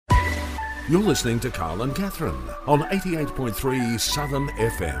You're listening to Carl and Catherine on 88.3 Southern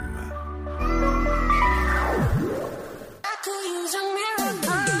FM.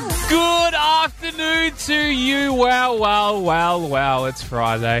 Good afternoon to you. Well, it's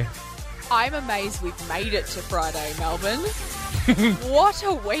Friday. I'm amazed we've made it to Friday, Melbourne. What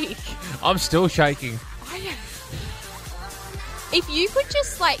a week. I'm still shaking. If you could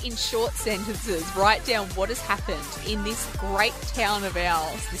just, in short sentences, write down what has happened in this great town of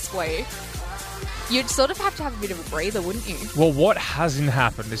ours this week, you'd sort of have to have a bit of a breather, wouldn't you? Well, what hasn't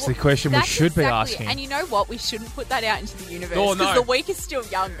happened is the question we should be asking. And you know what? We shouldn't put that out into the universe Oh, because no. the week is still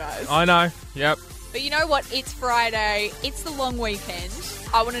young, guys. I know. Yep. But you know what? It's Friday. It's the long weekend.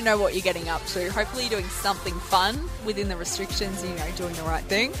 I want to know what you're getting up to. Hopefully you're doing something fun within the restrictions, doing the right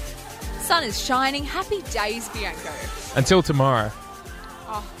thing. Sun is shining. Happy days, Bianco. Until tomorrow.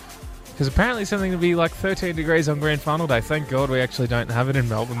 Oh. Because apparently something to be 13 degrees on Grand Final Day. Thank God we actually don't have it in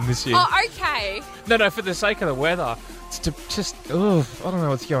Melbourne this year. Oh, okay. No, for the sake of the weather. It's I don't know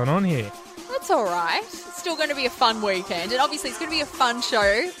what's going on here. That's all right. It's still going to be a fun weekend. And obviously it's going to be a fun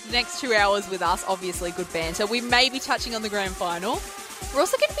show. The next 2 hours with us, obviously good banter. We may be touching on the Grand Final. We're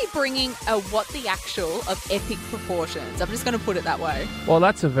also going to be bringing a what the actual of epic proportions. I'm just going to put it that way. Well,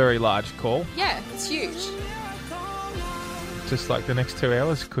 that's a very large call. Yeah, it's huge. Just like the next 2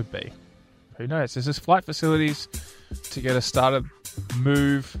 hours could be. Who knows? There's just flight facilities to get us started.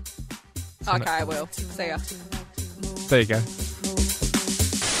 Move. Okay, I will. See ya. There you go.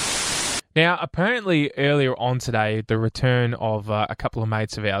 Now, apparently earlier on today, the return of a couple of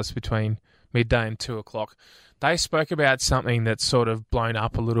mates of ours between midday and 2 o'clock, they spoke about something that's sort of blown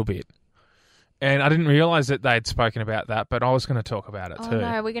up a little bit. And I didn't realise that they'd spoken about that, but I was going to talk about it too. Oh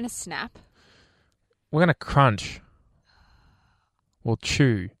no, we're going to snap. We're going to crunch. Or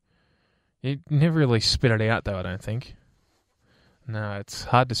chew. You never really spit it out though, I don't think. No, it's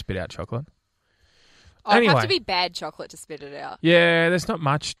hard to spit out chocolate. Oh, it'd Anyway. have to be bad chocolate to spit it out. Yeah, there's not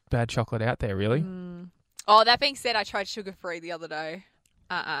much bad chocolate out there, really. Oh, that being said, I tried sugar-free the other day.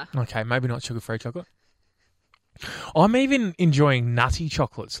 Okay, maybe not sugar-free chocolate. I'm even enjoying nutty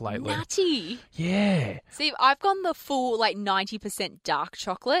chocolates lately. Nutty. Yeah. See, I've gone the full 90% dark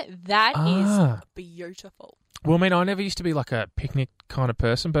chocolate. That is beautiful. Well, I mean, I never used to be a picnic kind of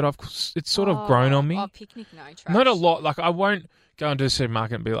person, but it's sort of grown on me. Oh, picnic, no trash. Not a lot. I won't go into a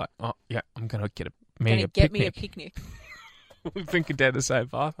supermarket and be like, oh, yeah, I'm going to get me a picnic. We're thinking down the same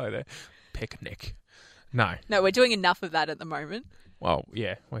pathway there. Picnic. No. No, we're doing enough of that at the moment. Well,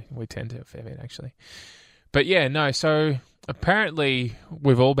 yeah, we tend to a fair bit, actually. But yeah, no, so apparently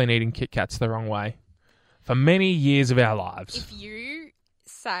we've all been eating Kit Kats the wrong way for many years of our lives. If you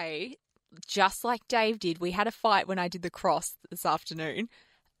say, just like Dave did, we had a fight when I did the cross this afternoon,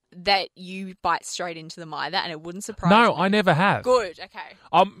 that you bite straight into the mither, and it wouldn't surprise me. No, I never have. Good, okay.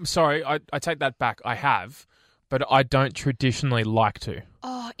 I'm sorry, I take that back. I have, but I don't traditionally like to.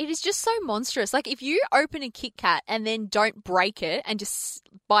 Oh, it is just so monstrous. If you open a Kit Kat and then don't break it and just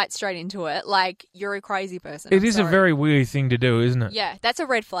bite straight into it, you're a crazy person. It is a very weird thing to do, isn't it? Yeah, that's a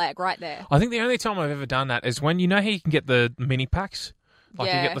red flag right there. I think the only time I've ever done that is when, how you can get the mini packs? You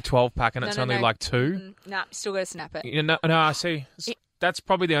get the 12-pack and it's only two? Nah, still got to snap it. No, I see. That's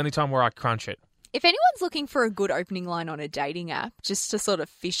probably the only time where I crunch it. If anyone's looking for a good opening line on a dating app, just to sort of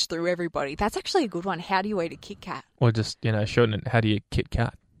fish through everybody, that's actually a good one. How do you eat a Kit Kat? Or just, shorten it. How do you Kit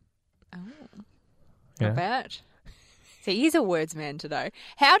Kat? Oh, not bad. See, he's a words man today.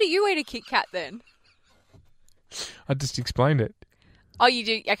 How do you eat a Kit Kat then? I just explained it. Oh, you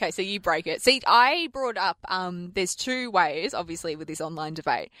do? Okay, so you break it. See, I brought up there's two ways, obviously, with this online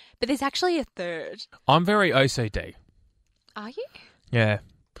debate, but there's actually a third. I'm very OCD. Are you? Yeah.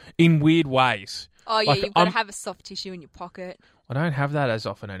 In weird ways. Oh, yeah, you've got to have a soft tissue in your pocket. I don't have that as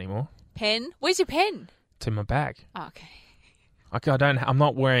often anymore. Pen? Where's your pen? It's in my bag. Oh, okay. I'm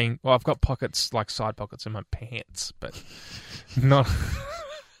not wearing... Well, I've got pockets, side pockets in my pants, but not...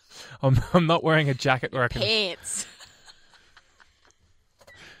 I'm not wearing a jacket where I can... Pants.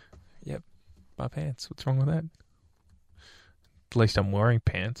 Yep, my pants. What's wrong with that? At least I'm wearing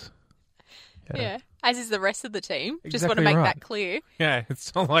pants. Yeah. As is the rest of the team. Just Exactly want to make right. that clear. Yeah,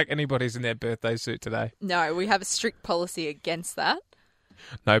 it's not like anybody's in their birthday suit today. No, we have a strict policy against that.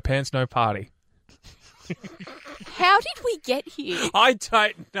 No pants, no party. How did we get here? I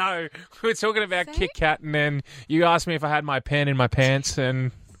don't know. We were talking about Kit Kat, and then you asked me if I had my pen in my pants,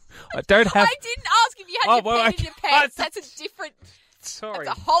 and I don't have... I didn't ask if you had your pen in your pants. That's a different... Sorry.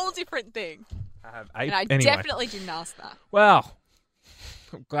 That's a whole different thing. I have And I anyway. definitely didn't ask that. Well,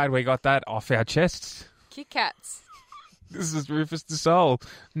 I'm glad we got that off our chests. Kit Kats. This is Rufus the Soul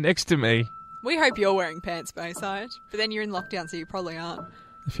next to me. We hope you're wearing pants, Bayside. But then you're in lockdown, so you probably aren't.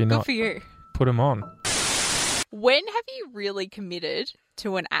 If you're Good not, for you. put them on. When have you really committed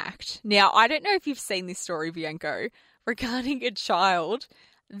to an act? Now, I don't know if you've seen this story, Bianco, regarding a child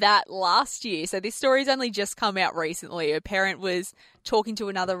that last year, so this story's only just come out recently, a parent was talking to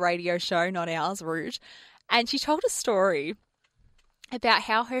another radio show, not ours, Rude, and she told a story about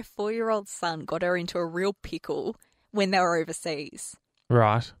how her 4-year-old son got her into a real pickle when they were overseas.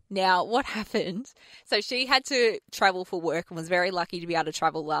 Right. Now, what happened? So she had to travel for work and was very lucky to be able to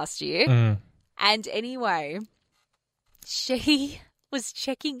travel last year. Mm. And anyway, she was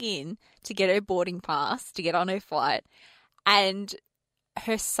checking in to get her boarding pass to get on her flight. And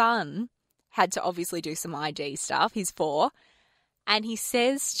her son had to obviously do some ID stuff. He's 4. And he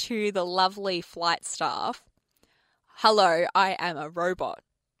says to the lovely flight staff, "Hello, I am a robot."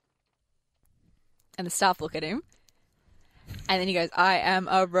 And the staff look at him. And then he goes, "I am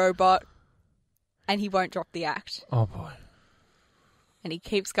a robot." And he won't drop the act. Oh, boy. And he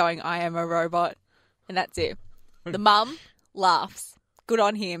keeps going, "I am a robot." And that's it. The mum laughs. Good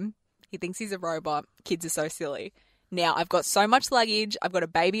on him. He thinks he's a robot. Kids are so silly. Now, I've got so much luggage. I've got a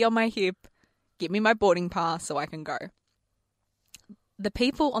baby on my hip. Give me my boarding pass so I can go. The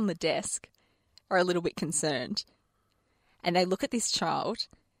people on the desk are a little bit concerned. And they look at this child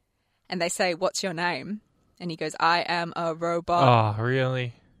and they say, "What's your name?" And he goes, "I am a robot." Oh,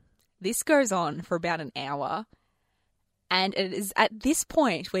 really? This goes on for about an hour. And it is at this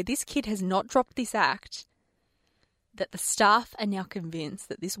point where this kid has not dropped this act that the staff are now convinced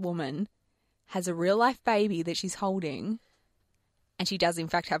that this woman has a real-life baby that she's holding and she does, in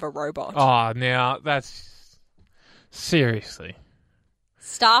fact, have a robot. Oh, now that's... Seriously.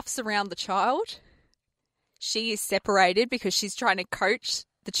 Staff surround the child. She is separated because she's trying to coach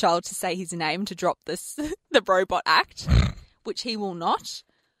the child to say his name to drop this the robot act, which he will not.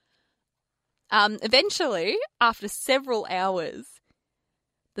 Eventually, after several hours,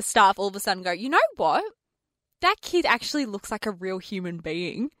 the staff all of a sudden go, "You know what? That kid actually looks like a real human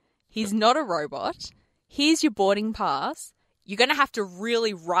being. He's not a robot. Here's your boarding pass. You're going to have to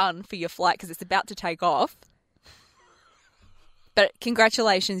really run for your flight because it's about to take off. But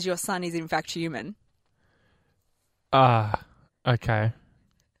congratulations, your son is in fact human." Okay.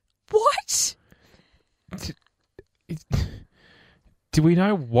 What? Do we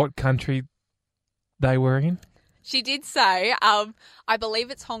know what country they were in? She did say, I believe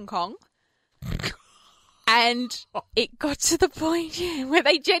it's Hong Kong. And it got to the point where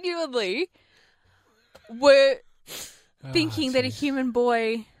they genuinely were thinking that a human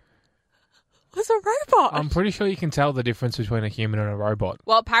boy was a robot. I'm pretty sure you can tell the difference between a human and a robot.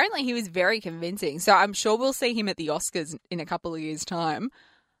 Well, apparently he was very convincing. So I'm sure we'll see him at the Oscars in a couple of years' time.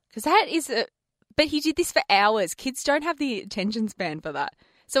 Because that is a... But he did this for hours. Kids don't have the attention span for that.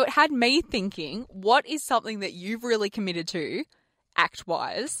 So it had me thinking, what is something that you've really committed to,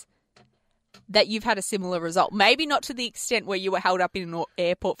 act-wise, that you've had a similar result? Maybe not to the extent where you were held up in an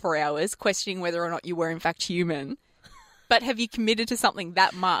airport for hours, questioning whether or not you were in fact human. But have you committed to something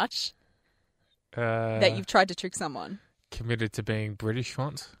that much that you've tried to trick someone? Committed to being British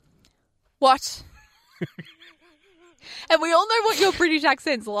once. What? And we all know what your British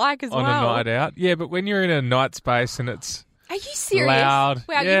accent's like as On well. a night out. Yeah, but when you're in a night space and it's... Are you serious? Loud.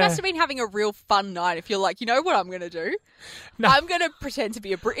 Wow, Yeah. you must have been having a real fun night if you're like, you know what I'm going to do? No. I'm going to pretend to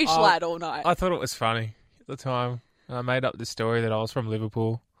be a British lad all night. I thought it was funny at the time. And I made up the story that I was from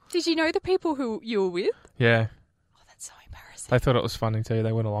Liverpool. Did you know the people who you were with? Yeah. Oh, that's so embarrassing. They thought it was funny too.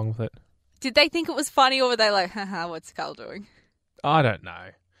 They went along with it. Did they think it was funny or were they like, haha, what's Carl doing? I don't know.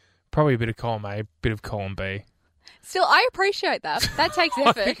 Probably a bit of column A, bit of column B. Still, I appreciate that. That takes I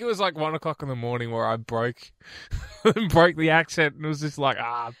effort. think it was like 1 o'clock in the morning where I broke the accent and it was just like,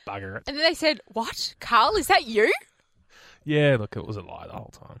 bugger it. And then they said, what? Carl, is that you? Yeah, look, it was a lie the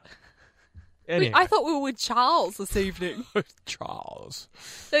whole time. Anyway. I thought we were with Charles this evening. Charles.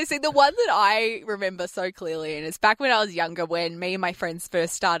 So, see, the one that I remember so clearly, and it's back when I was younger, when me and my friends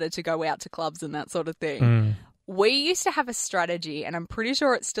first started to go out to clubs and that sort of thing. We used to have a strategy, and I'm pretty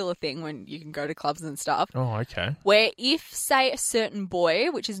sure it's still a thing when you can go to clubs and stuff, Oh, okay. where if, say, a certain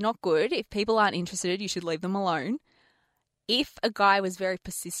boy, which is not good, if people aren't interested, you should leave them alone. If a guy was very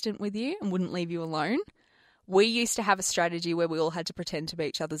persistent with you and wouldn't leave you alone, we used to have a strategy where we all had to pretend to be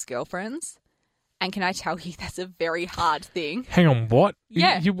each other's girlfriends. And can I tell you, that's a very hard thing. Hang on, what?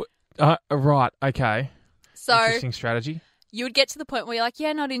 Yeah. Right, okay. So Interesting strategy. you would get to the point where you're like,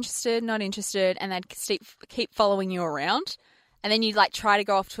 yeah, not interested, and they'd keep following you around. And then you'd like try to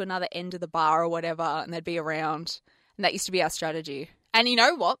go off to another end of the bar or whatever, and they'd be around. And that used to be our strategy. And you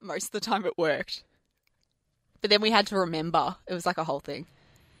know what? Most of the time it worked. But then we had to remember. It was like a whole thing.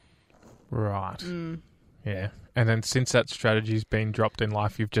 Right. Yeah. And then since that strategy's been dropped in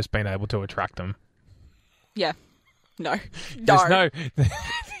life, you've just been able to attract them. Yeah. No. There's No.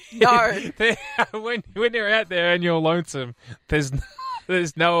 when you're out there and you're lonesome, there's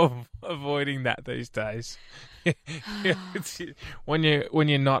no avoiding that these days. when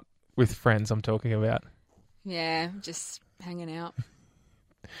you're not with friends, I'm talking about. Yeah, just hanging out.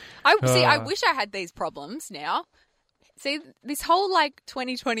 I wish I had these problems now. See, this whole like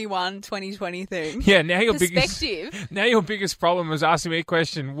 2021, 2020 thing. Yeah, now your perspective. Your biggest problem was asking me a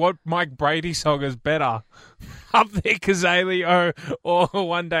question: what Mike Brady song is better, Up There Kazaley or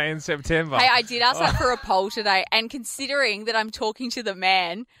One Day in September? Hey, I did ask that for a poll today, and considering that I'm talking to the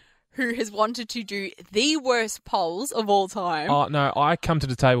man who has wanted to do the worst polls of all time. Oh no, I come to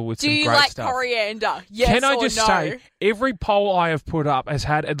the table with some great stuff. Do you like coriander? Yes Can I or just no? say, every poll I have put up has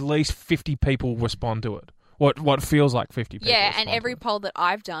had at least 50 people respond to it. What feels like 50 people. Yeah, and respond every to it. poll that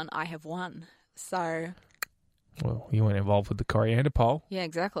I've done, I have won. So, Well, you weren't involved with the coriander poll. yeah,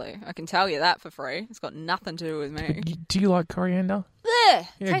 exactly. I can tell you that for free. It's got nothing to do with me. Do you like coriander? Ugh,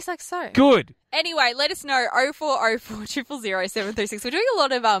 Yeah. tastes like soap. Good. Anyway, let us know 0404 000 736. We're doing a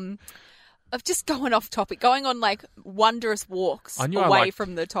lot of just going off topic, going on like wondrous walks I knew I away liked-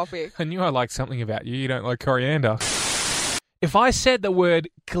 from the topic. I knew I liked something about you. You don't like coriander. If I said the word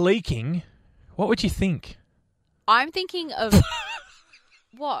gleeking, what would you think? I'm thinking of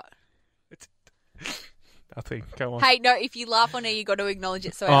what? Nothing. Go on. Hey, no, if you laugh on air, you got to acknowledge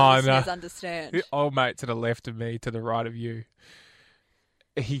it so Oh, our no. listeners understand. The old mate to the left of me, to the right of you.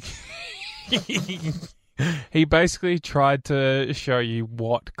 He he basically tried to show you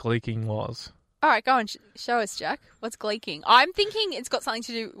what gleeking was. All right, go on, show us, Jack. What's gleeking? I'm thinking it's got something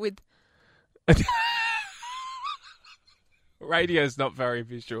to do with... Radio's not very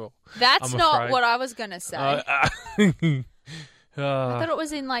visual. That's I'm not afraid. what I was going to say. I thought it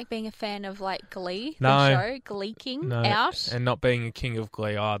was in like being a fan of like Glee, No. the show, Gleeking no, out. and not being a king of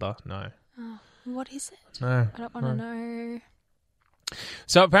Glee either. No, What is it? no. I don't want to know.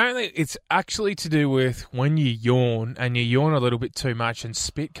 So apparently, it's actually to do with when you yawn and you yawn a little bit too much, and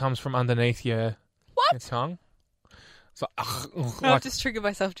spit comes from underneath your tongue. It's I'll like, just trigger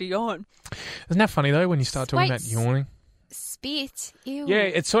myself to yawn. isn't that funny though when you start talking Wait, about yawning? Spit. Ew. Yeah,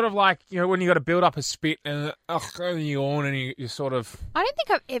 it's sort of like, you know, when you got to build up a spit and you yawn and you sort of. I don't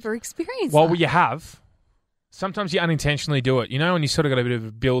think I've ever experienced Well, that. you have. Sometimes you unintentionally do it, you know, when you sort of got a bit of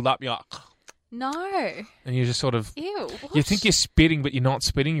a build up, you're like, No. and you just sort of. Ew. You think you're spitting, but you're not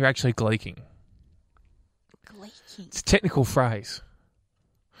spitting. You're actually gleeking. Gleeking. It's a technical phrase.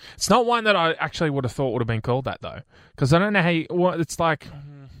 It's not one that I actually would have thought would have been called that, though. Because I don't know how you... Well, it's like...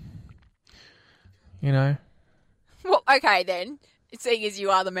 You know? Well, okay then. Seeing as you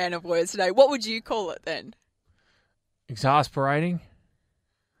are the man of words today, what would you call it then? Exasperating?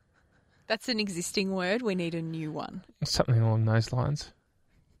 That's an existing word. We need a new one. Something along those lines.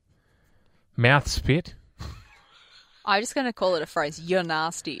 Mouth spit? I'm just going to call it a phrase. You're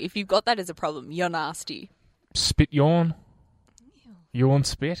nasty. If you've got that as a problem, you're nasty. Spit yawn? Yawn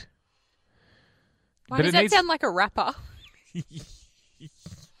spit? Why But does it that needs- sound like a rapper?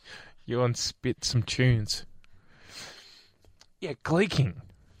 Yawn spit some tunes. Yeah, gleeking.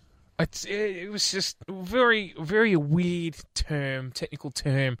 It was just a very, very weird term, technical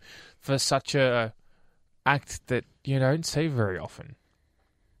term for such a act that you don't see very often.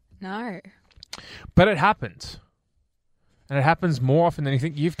 No. But it happens. And it happens more often than you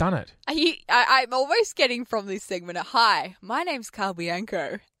think. You've done it. I'm almost getting from this segment a hi, my name's Carl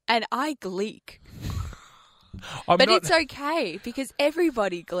Bianco and I gleek. But it's okay because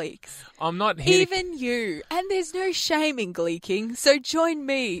everybody gleeks. I'm not here. Even you. And there's no shame in gleeking. So join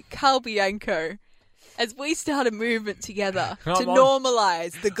me, Carl Bianco, as we start a movement together to I'm on-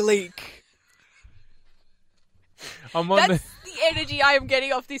 normalise the gleek. I'm on That's the energy I am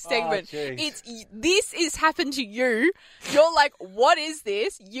getting off this segment. jeez. This is happened to you. You're like, what is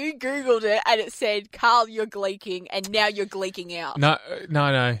this? You Googled it and it said, Carl, you're gleeking, and now you're gleeking out. No.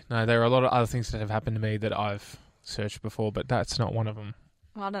 There are a lot of other things that have happened to me that I've searched before, but that's not one of them.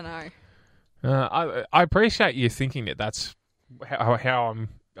 I don't know. I appreciate you thinking that that's how I'm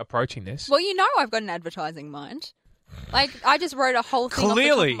approaching this. Well, you know I've got an advertising mind. Like, I just wrote a whole thing off the top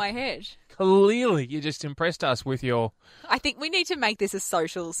Clearly. of my head. Clearly, you just impressed us with your I think we need to make this a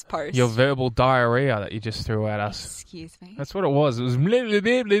socials post. verbal diarrhea that you just threw at us. Excuse me. That's what it was. It was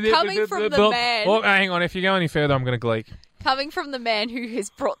Coming from the man- Oh, hang on. If you go any further, I'm going to gleek. Coming from the man who has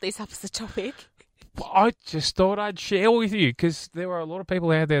brought this up as a topic. I just thought I'd share with you because there are a lot of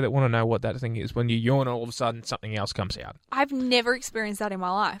people out there that want to know what that thing is. When you yawn, all of a sudden something else comes out. I've never experienced that in my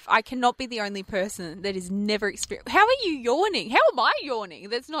life. I cannot be the only person that has never experienced. How are you yawning? How am I yawning?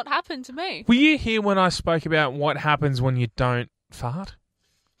 That's not happened to me. Were you here when I spoke about what happens when you don't fart?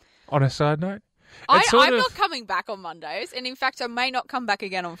 On a side note? I'm not coming back on Mondays, and in fact, I may not come back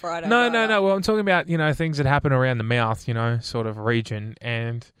again on Friday. No. Well, I'm talking about, things that happen around the mouth, sort of region.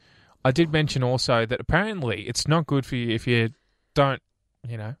 And I did mention also that apparently it's not good for you if you don't,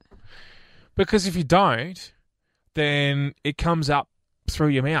 because if you don't, then it comes up through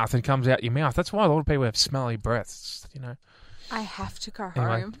your mouth and comes out your mouth. That's why a lot of people have smelly breaths, I have to go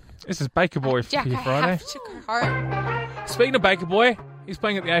Anyway, home. this is Baker Boy Jack, for you I Friday. have to go home. Speaking of Baker Boy, he's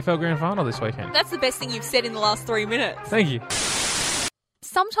playing at the AFL Grand Final this weekend. That's the best thing you've said in the last 3 minutes. Thank you.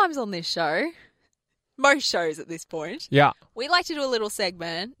 Sometimes on this show, most shows at this point, Yeah. we like to do a little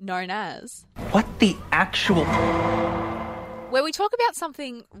segment known as What the actual... where we talk about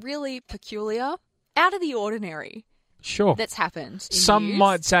something really peculiar, out of the ordinary Sure. that's happened. In Some news.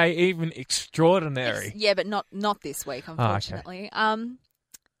 might say even extraordinary. Yeah, but not this week, okay. unfortunately.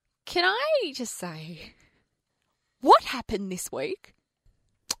 Can I just say, what happened this week?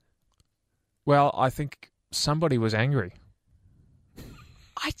 Well, I think somebody was angry.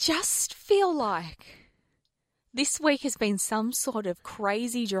 I just feel like this week has been some sort of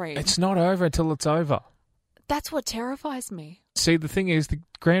crazy dream. It's not over until it's over. That's what terrifies me. See, the thing is, the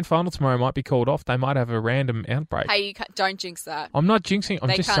grand final tomorrow might be called off. They might have a random outbreak. Hey, don't jinx that. I'm not jinxing. I'm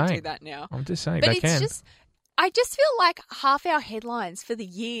they just can't saying. do that now. I'm just saying But they it's can. just, I just feel like half our headlines for the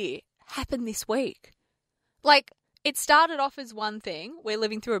year happened this week. Like, it started off as one thing. We're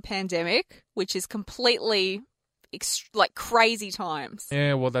living through a pandemic, which is completely, crazy times.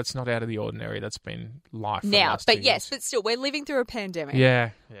 Yeah, well, that's not out of the ordinary. That's been life for the Now, last but 2 yes, years. but still, we're living through a pandemic. Yeah.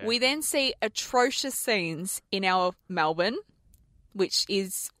 We then see atrocious scenes in our Melbourne, which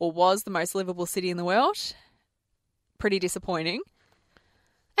is or was the most livable city in the world. Pretty disappointing.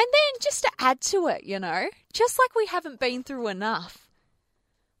 And then just to add to it, just like we haven't been through enough,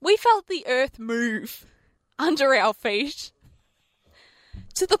 we felt the earth move under our feet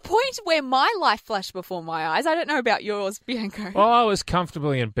to the point where my life flashed before my eyes. I don't know about yours, Bianco. Well, I was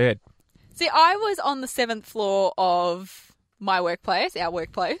comfortably in bed. See, I was on the 7th floor of my workplace, our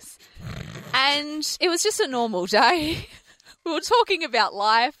workplace, and it was just a normal day. We were talking about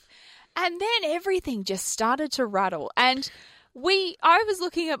life, and then everything just started to rattle. And I was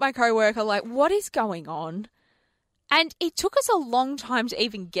looking at my coworker like, what is going on? And it took us a long time to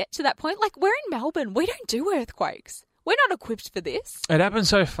even get to that point. Like, we're in Melbourne. We don't do earthquakes. We're not equipped for this. It happened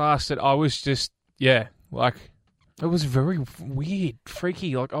so fast that I was just, it was very weird,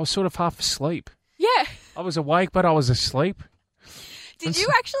 freaky. Like, I was sort of half asleep. Yeah. I was awake, but I was asleep. Did you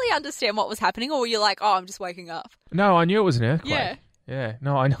actually understand what was happening, or were you like, oh, I'm just waking up? No, I knew it was an earthquake. Yeah. Yeah.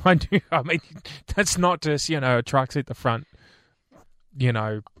 No, I knew. I mean, that's not just, trucks hit the front,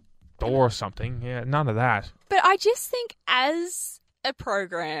 door or something. Yeah, none of that. But I just think as a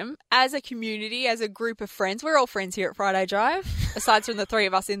program, as a community, as a group of friends, we're all friends here at Friday Drive, aside from the three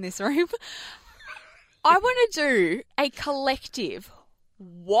of us in this room, I want to do a collective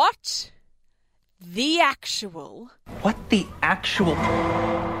what the actual... What the actual...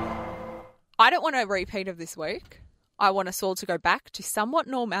 I don't want a repeat of this week. I want us all to go back to somewhat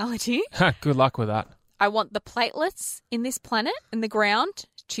normality. Good luck with that. I want the platelets in this planet, in the ground,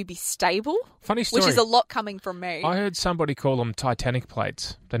 to be stable. Funny story. Which is a lot coming from me. I heard somebody call them Titanic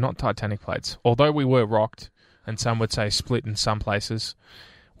plates. They're not Titanic plates. Although we were rocked, and some would say split in some places.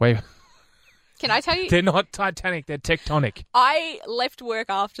 Can I tell you? They're not Titanic, they're tectonic. I left work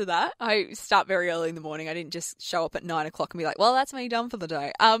after that. I start very early in the morning. I didn't just show up at 9 o'clock and be like, well, that's me done for the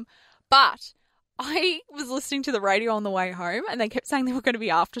day. But I was listening to the radio on the way home, and they kept saying there were going to be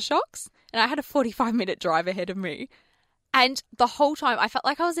aftershocks, and I had a 45-minute drive ahead of me. And the whole time, I felt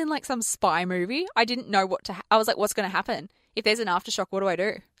like I was in like some spy movie. I didn't know what to... I was like, what's going to happen? If there's an aftershock, what do I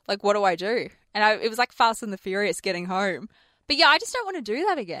do? Like, what do I do? And it was like Fast and the Furious getting home. But yeah, I just don't want to do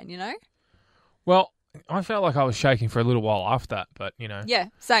that again, Well, I felt like I was shaking for a little while after that, but, Yeah,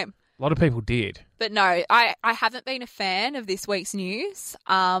 same. a lot of people did. But no, I haven't been a fan of this week's news.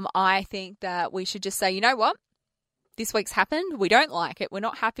 I think that we should just say, you know what? This week's happened. We don't like it. We're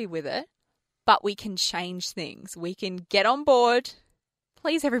not happy with it. But we can change things. We can get on board.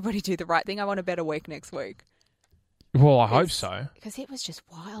 Please, everybody, do the right thing. I want a better week next week. Well, I hope so. Because it was just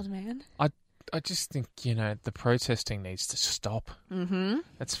wild, man. I just think, the protesting needs to stop. Mm-hmm.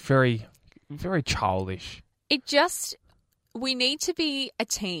 That's very, very childish. We need to be a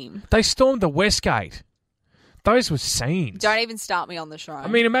team. They stormed the Westgate. Those were scenes. Don't even start me on the show. I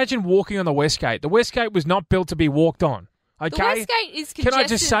mean, imagine walking on the Westgate. The Westgate was not built to be walked on. Okay? the Westgate is Can congested. I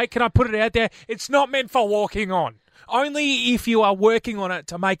just say, can I put it out there? It's not meant for walking on. Only if you are working on it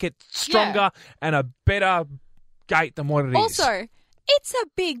to make it stronger and a better gate than what it is. Also, it's a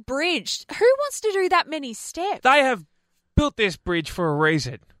big bridge. Who wants to do that many steps? They have built this bridge for a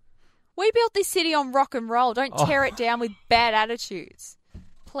reason. We built this city on rock and roll. Don't Oh. tear it down with bad attitudes.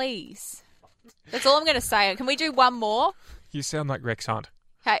 Please. That's all I'm going to say. Can we do one more? You sound like Rex Hunt.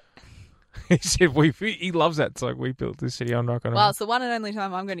 Okay. He said he loves that. It's like we built this city on rock and roll. Well, it's the one and only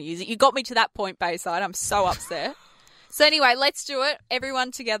time I'm going to use it. You got me to that point, Bayside. I'm so upset. So anyway, let's do it.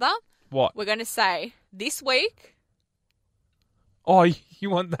 Everyone together. What? We're going to say this week. Oh, you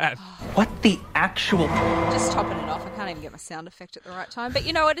want that? What the actual... Just topping it off. I can't even get my sound effect at the right time. But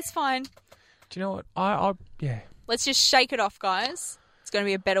you know what? It's fine. Do you know what? Yeah. Let's just shake it off, guys. It's going to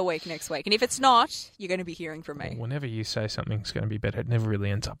be a better week next week. And if it's not, you're going to be hearing from me. Whenever you say something's going to be better, it never really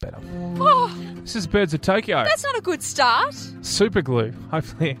ends up better. Oh, This is Birds of Tokyo. that's not a good start. Super glue.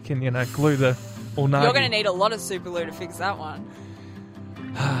 Hopefully it can, glue the unagi. You're going to need a lot of super glue to fix that one.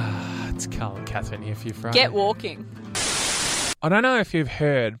 It's Carl and Catherine here for you, Friday. Get walking. I don't know if you've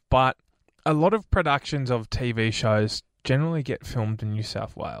heard, but a lot of productions of TV shows generally get filmed in New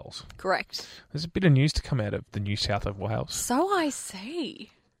South Wales. Correct. There's a bit of news to come out of the New South of Wales. So I see.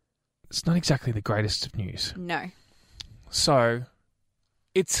 It's not exactly the greatest of news. No. So,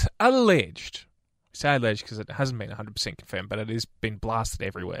 it's alleged. I say alleged because it hasn't been 100% confirmed, but it has been blasted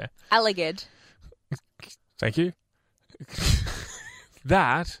everywhere. Alleged. Thank you.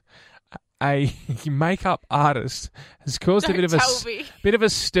 That a makeup artist has caused Don't a tell me. bit of a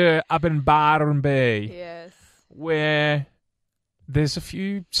stir up in Barnby, Yes. where there's a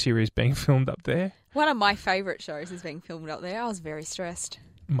few series being filmed up there. One of my favourite shows is being filmed up there. I was very stressed.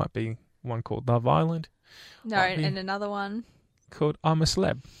 Might be one called Love Island, No, Might be. and another one. called I'm a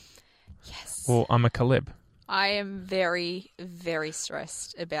Celeb, Yes. or I'm a Caleb. I am very, very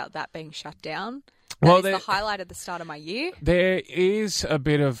stressed about that being shut down. Well, That there- is the highlight at the start of my year. There is a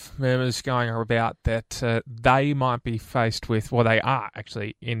bit of murmurs going about that they might be faced with, well, they are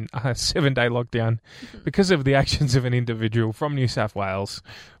actually in a 7-day lockdown because of the actions of an individual from New South Wales,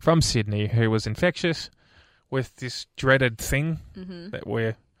 from Sydney, who was infectious with this dreaded thing that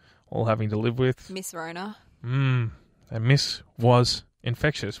we're all having to live with. Miss Rona. And Miss was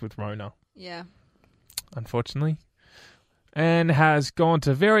infectious with Rona, Yeah. unfortunately, and has gone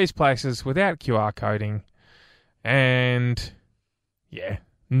to various places without QR coding, and yeah,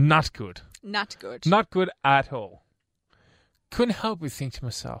 not good. Not good. Not good at all. Couldn't help but think to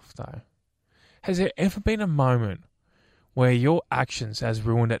myself, though, has there ever been a moment where your actions has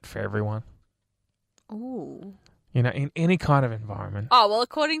ruined it for everyone? Ooh. In any kind of environment. Oh, well,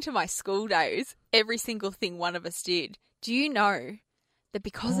 according to my school days, every single thing one of us did. Do you know that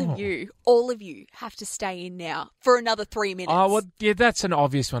because Oh. of you, all of you have to stay in now for another 3 minutes? Oh, well, yeah, that's an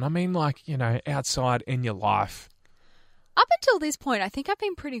obvious one. I mean, like, outside in your life. Up until this point, I think I've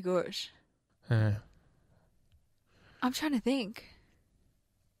been pretty good. Uh, I'm trying to think.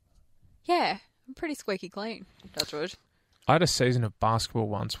 Yeah, I'm pretty squeaky clean. That's good. I had a season of basketball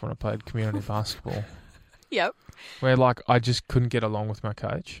once when I played community basketball Yep. where, like, I just couldn't get along with my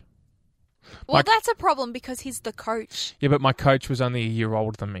coach. Well, Like- that's a problem because he's the coach. Yeah, but my coach was only a year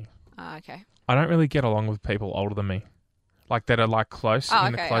older than me. Ah, okay. I don't really get along with people older than me. Like, that are, like, close Oh,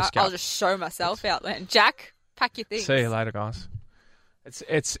 in the okay. close I'll gap. just show myself out then. Jack, pack your things. See you later, guys.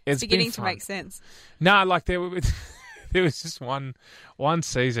 It's Beginning been to fun. make sense. No, like there was just one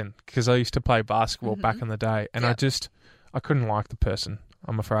season because I used to play basketball back in the day, and Yep. I couldn't like the person.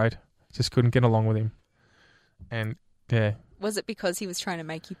 I'm afraid, just couldn't get along with him, and yeah, Was it because he was trying to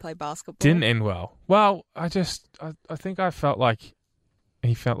make you play basketball? didn't end well. Well, I think I felt like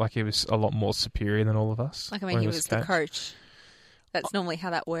he felt like he was a lot more superior than all of us. Like, I mean, when he was the coach. That's normally how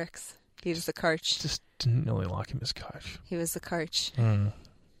that works. He was the coach. Just didn't really like him as coach. He was the coach. Didn't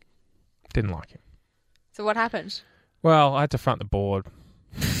like him. So what happened? Well, I had to front the board.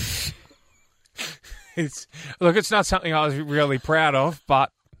 It's not something I was really proud of,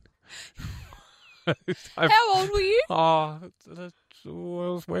 but How old were you? it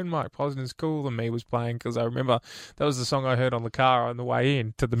was when Mike Posner's Cooler Than Me was playing, because I remember that was the song I heard on the car on the way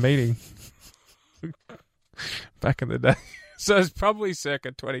in to the meeting back in the day. So it's probably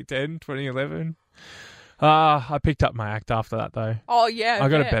circa 2010, 2011. I picked up my act after that, though. Oh, yeah. I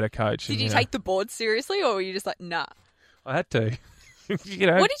got yeah. a better coach. Did and, you take the board seriously, or were you just like, nah? I had to. You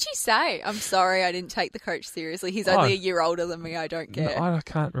know. What did you say? I'm sorry, I didn't take the coach seriously. He's only a year older than me. I don't care. No, I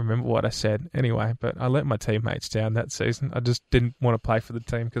can't remember what I said anyway, but I let my teammates down that season. I just didn't want to play for the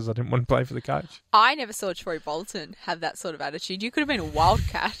team because I didn't want to play for the coach. I never saw Troy Bolton have that sort of attitude. You could have been a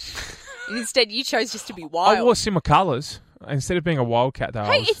wildcat. And instead, you chose just to be wild. I wore similar colours. Instead of being a wildcat, though,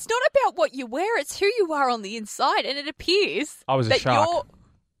 Hey, it's not about what you wear. It's who you are on the inside. And it appears I was a that shark.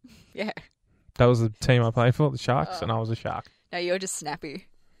 Yeah. That was the team I played for, the Sharks, and I was a shark. No, you're just snappy.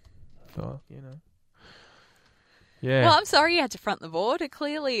 So, you know. Yeah. Well, I'm sorry you had to front the board. It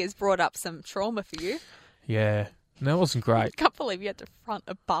clearly has brought up some trauma for you. Yeah. No, it wasn't great. I can't believe you had to front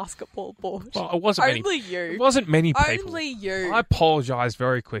a basketball board. Well, it wasn't Only many. you. It wasn't many people. Only you. I apologised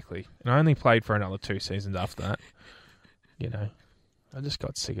very quickly, and I only played for another 2 seasons after that. You know, I just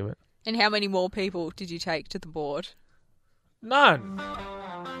got sick of it. And how many more people did you take to the board? None.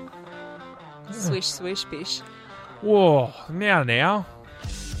 Swish, swish, bish. Whoa. Now.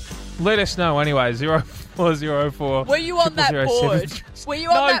 Let us know anyway. 0404. Were you on that 0007. board? Were you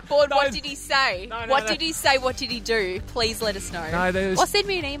on No, that board? no. What did he say? No, what no. did he say? What did he do? Please let us know. No, there's- Or send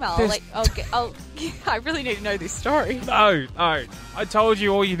me an email. there's- I really need to know this story. No. I told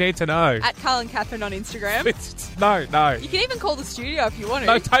you all you need to know. At Carl and Catherine on Instagram. No. You can even call the studio if you want to.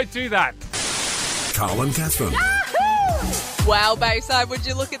 No, don't do that. Carl and Catherine. Wow, Bayside, would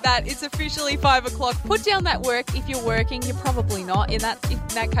you look at that? It's officially 5 o'clock. Put down that work if you're working. You're probably not. In that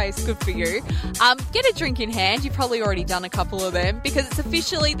case, good for you. Get a drink in hand. You've probably already done a couple of them because it's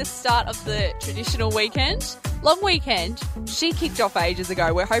officially the start of the traditional weekend. Long weekend. She kicked off ages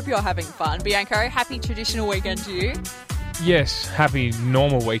ago. We hope you're having fun. Bianco, happy traditional weekend to you. Yes, happy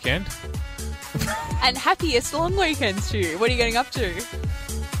normal weekend. And happiest long weekends to you. What are you getting up to?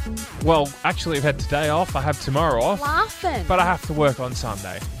 Well, actually, I've had today off. I have tomorrow off. Laughing. But I have to work on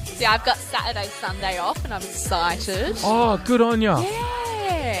Sunday. See, I've got Saturday, Sunday off and I'm excited. Oh, good on you.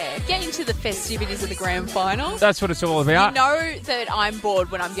 Yeah. Get into the festivities of the grand final. That's what it's all You about. know that I'm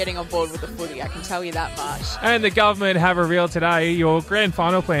bored when I'm getting on board with the footy. I can tell you that much. And the government have revealed today your grand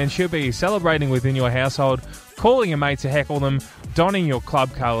final plan should be celebrating within your household, calling your mates to heckle them, donning your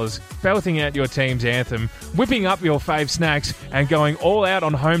club colours, belting out your team's anthem, whipping up your fave snacks, and going all out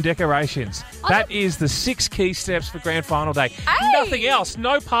on home decorations. That is the 6 key steps for grand final day. Hey! Nothing else.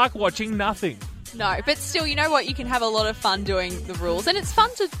 No park watching, nothing. No, but still, you know what? You can have a lot of fun doing the rules. And it's fun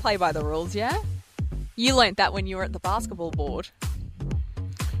to play by the rules, yeah? You learnt that when you were at the basketball board.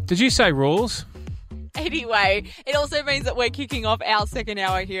 Did you say rules? Anyway, it also means that we're kicking off our second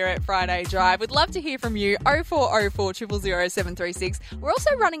hour here at Friday Drive. We'd love to hear from you, 0404 000 736. We're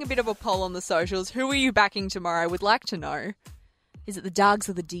also running a bit of a poll on the socials. Who are you backing tomorrow? We'd like to know. Is it the Dogs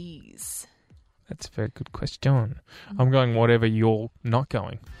or the D's? That's a very good question. I'm going whatever you're not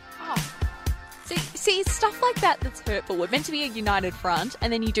going. Oh. See, stuff like that's hurtful. We're meant to be a united front,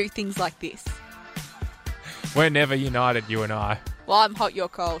 and then you do things like this. We're never united, you and I. Well, I'm hot, you're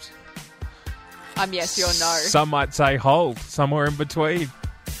cold. I'm yes, you're no. Some might say hold, somewhere in between.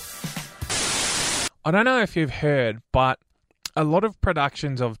 I don't know if you've heard, but a lot of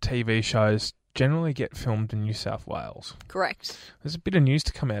productions of TV shows generally get filmed in New South Wales. Correct. There's a bit of news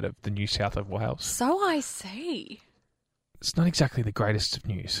to come out of the New South of Wales. So I see. It's not exactly the greatest of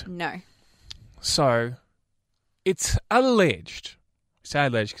news. No. So, it's alleged. I say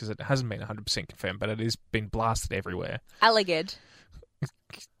alleged because it hasn't been 100% confirmed, but it has been blasted everywhere. Alleged.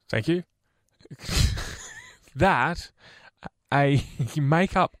 Thank you. That a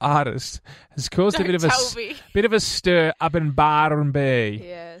makeup artist has caused Don't a tell me. bit of a stir up in Barnby,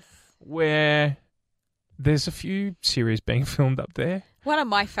 Yes. where there's a few series being filmed up there. One of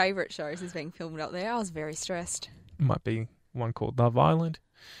my favourite shows is being filmed up there. I was very stressed. Might be one called Love Island,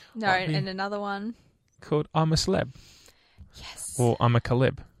 No, Might be. and another one. called I'm a Celeb, Yes. or I'm a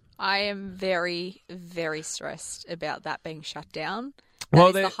Caleb. I am very, very stressed about that being shut down. Well,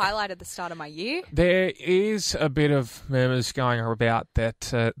 That there- is the highlight at the start of my year. There is a bit of murmurs going about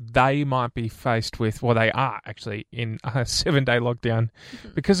that they might be faced with, well, they are actually in a 7-day lockdown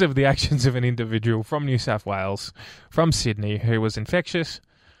because of the actions of an individual from New South Wales, from Sydney, who was infectious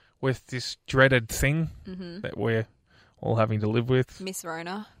with this dreaded thing that we're all having to live with. Miss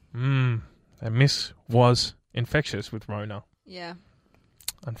Rona. And Miss was infectious with Rona, Yeah.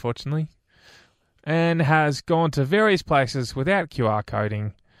 unfortunately, and has gone to various places without QR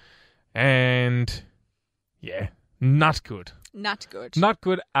coding, and yeah, not good. Not good. Not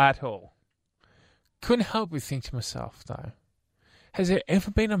good at all. Couldn't help but think to myself, though, has there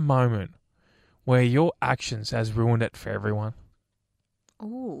ever been a moment where your actions has ruined it for everyone?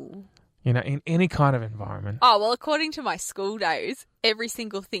 Ooh. You know, in any kind of environment. Oh, well, according to my school days, every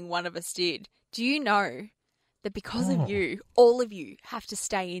single thing one of us did. Do you know that because of you, all of you have to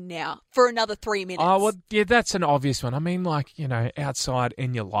stay in now for another 3 minutes. Oh, well, yeah, that's an obvious one. I mean, like, you know, outside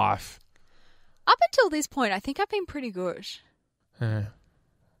in your life. Up until this point, I think I've been pretty good. Yeah.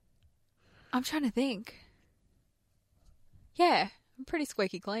 I'm trying to think. Yeah, I'm pretty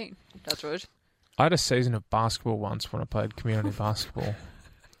squeaky clean. That's good. I had a season of basketball once when I played community basketball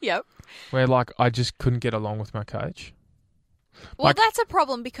Yep. where, like, I just couldn't get along with my coach. Well, Like- that's a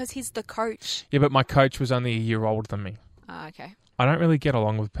problem because he's the coach. Yeah, but my coach was only a year older than me. Ah, okay. I don't really get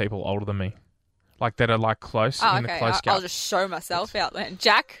along with people older than me. Like, that are, like, close Oh, in the okay. close gap. I'll just show myself out then.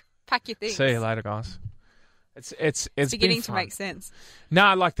 Jack, pack your things. See you later, guys. It's It's beginning been to fun. make sense.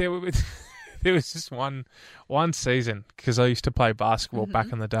 No, like there was just one season because I used to play basketball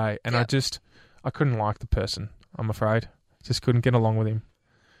back in the day, and Yep. I couldn't like the person. I'm afraid, just couldn't get along with him,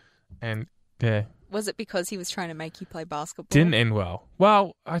 and yeah, Was it because he was trying to make you play basketball? didn't end well.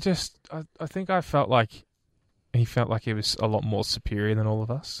 Well, I think I felt like he felt like he was a lot more superior than all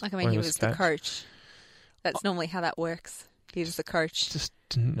of us. Like, I mean, when he was the coach. That's normally how that works. He was the coach. Just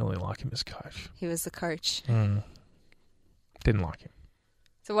didn't really like him as coach. He was the coach. Didn't like him.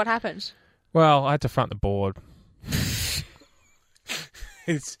 So what happened? Well, I had to front the board.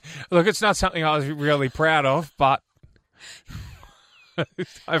 It's not something I was really proud of, but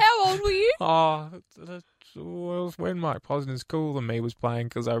How old were you? it was when Mike Posner's Cooler Than Me was playing,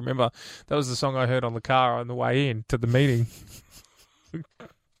 because I remember that was the song I heard on the car on the way in to the meeting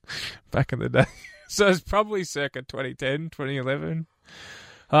back in the day. So it's probably circa 2010, 2011.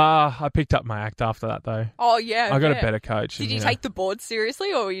 I picked up my act after that, though. Oh, yeah. I got a yeah. better coach. Did and, you know, take the board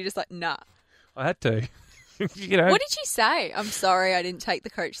seriously, or were you just like, nah? I had to. You know, What did you say? I'm sorry, I didn't take the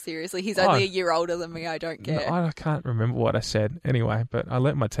coach seriously. He's only a year older than me. I don't No, care. I can't remember what I said anyway, but I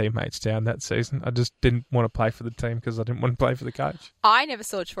let my teammates down that season. I just didn't want to play for the team because I didn't want to play for the coach. I never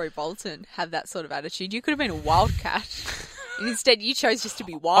saw Troy Bolton have that sort of attitude. You could have been a wildcat. And instead, you chose just to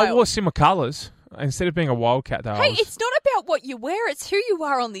be wild. I wore similar colours. Instead of being a wildcat, though, Hey, it's not about what you wear, it's who you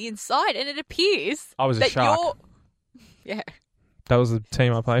are on the inside, and it appears I was a that shark. Yeah. That was the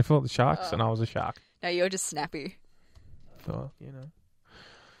team I played for, the Sharks, and I was a shark. No, you're just snappy. So, you know.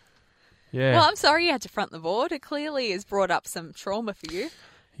 Yeah. Well, I'm sorry you had to front the board. It clearly has brought up some trauma for you.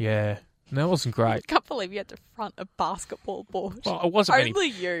 Yeah. No, it wasn't great. Can't believe you had to front a basketball board. Well, it wasn't Only many.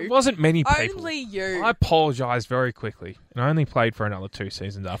 you. It wasn't many people. Only you. I apologised very quickly, and I only played for another 2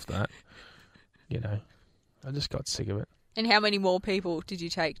 seasons after that. You know, I just got sick of it. And how many more people did you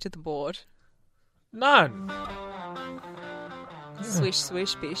take to the board? None. Swish,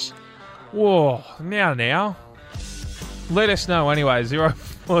 swish, bish. Whoa. Now. Let us know anyway.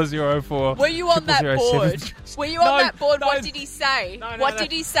 0404. Were you on that 0007. board? Were you on No, that board? no. What did he say? No, what no.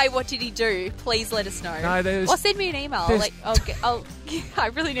 did he say? What did he do? Please let us know. No, there's- Or send me an email. there's- Like, I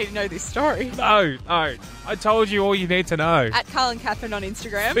really need to know this story. No. I told you all you need to know. At Carl and Catherine on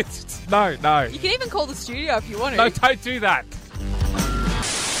Instagram. No. You can even call the studio if you want to. No, don't do that.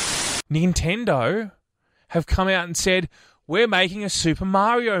 Nintendo have come out and said, we're making a Super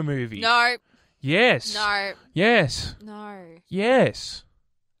Mario movie. No, Yes. no, Yes. no. Yes.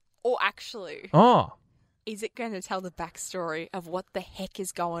 Or actually, Oh. is it going to tell the backstory of what the heck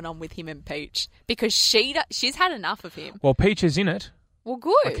is going on with him and Peach? Because she's had enough of him. Well, Peach is in it. Well,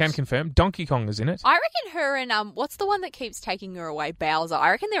 good. I can confirm. Donkey Kong is in it. I reckon her and what's the one that keeps taking her away? Bowser. I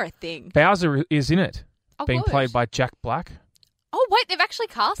reckon they're a thing. Bowser is in it. Oh, Being good. played by Jack Black. Oh wait, they've actually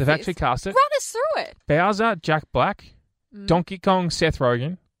cast. They've this. actually cast it. Run us through it. Bowser, Jack Black, Donkey Kong, Seth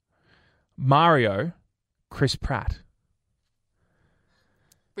Rogen, Mario, Chris Pratt.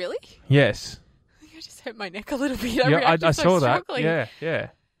 Really? Yes. I think I just hurt my neck a little bit. Yeah, I so saw that. struggling. Yeah.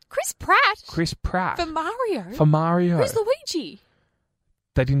 Chris Pratt Chris Pratt. for Mario. For Mario. Who's Luigi?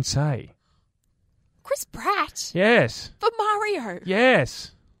 They didn't say. Chris Pratt Yes. for Mario.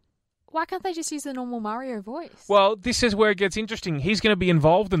 Yes. Why can't they just use the normal Mario voice? Well, this is where it gets interesting. He's going to be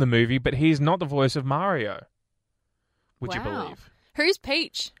involved in the movie, but he's not the voice of Mario. Would you Wow. believe? Who's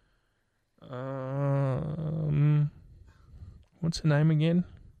Peach? What's her name again?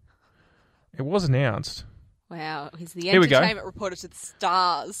 It was announced. Wow, he's the Here we go. entertainment reporter to the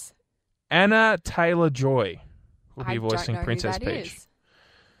stars. Anna Taylor-Joy will be I voicing don't know Princess who that Peach. is.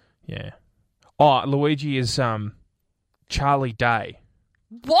 Yeah. Oh, Luigi is Charlie Day.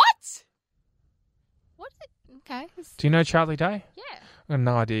 What? What? Okay. Do you know Charlie Day? Yeah. I have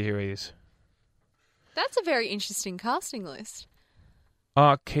no idea who he is. That's a very interesting casting list.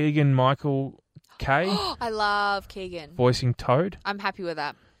 Keegan Michael Kay I love Keegan. voicing Toad. I'm happy with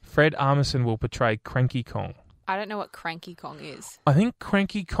that. Fred Armisen will portray Cranky Kong. I don't know what Cranky Kong is. I think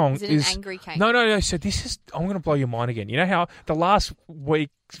Cranky Kong Is it an angry kangaroo? No. So this is... I'm going to blow your mind again. You know how the last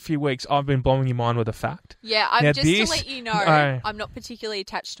few weeks I've been blowing your mind with a fact? Yeah, Now just to let you know, I'm not particularly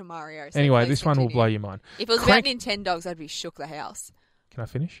attached to Mario. So Anyway, please this one will continue. blow your mind. If it was about Nintendogs, I'd be shook the house. Can I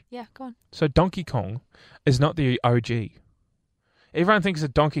finish? Yeah, go on. So Donkey Kong is not the OG. Everyone thinks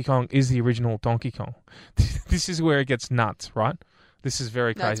that Donkey Kong is the original Donkey Kong. This is where it gets nuts, right? This is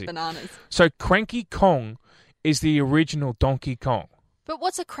very No, it's crazy. bananas. So Cranky Kong is the original Donkey Kong. But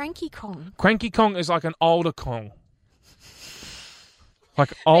what's a Cranky Kong? Cranky Kong is like an older Kong.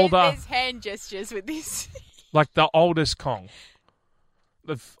 Like older, There's hand gestures with this. like the oldest Kong.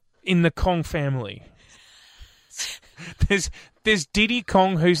 In the Kong family. There's Diddy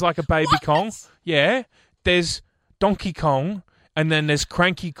Kong, who's like a baby Kong. Yeah. There's Donkey Kong, and then there's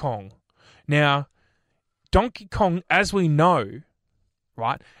Cranky Kong. Now, Donkey Kong, as we know,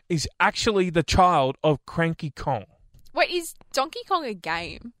 right, is actually the child of Cranky Kong. Wait, is Donkey Kong a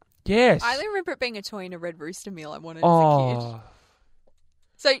game? Yes. I only remember it being a toy in a Red Rooster meal I wanted as a kid.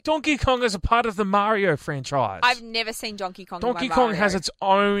 So Donkey Kong is a part of the Mario franchise. I've never seen Donkey Kong. Donkey in my Kong Mario. has its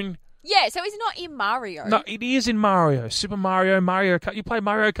own... Yeah, so he's not in Mario. No, it is in Mario. Super Mario, Mario Kart. You play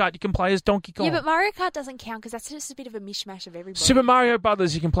Mario Kart, you can play as Donkey Kong. Yeah, but Mario Kart doesn't count because that's just a bit of a mishmash of everybody. Super Mario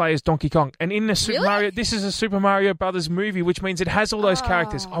Brothers, you can play as Donkey Kong. And in the Super Really? Mario... This is a Super Mario Brothers movie, which means it has all those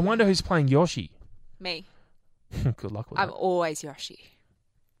characters. I wonder who's playing Yoshi. Me. Good luck with I'm that. always Yoshi.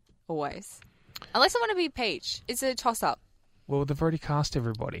 Always. Unless I want to be Peach. It's a toss-up. Well, they've already cast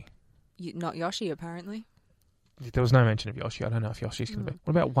everybody. Not Yoshi, apparently. There was no mention of Yoshi. I don't know if Yoshi's going to be...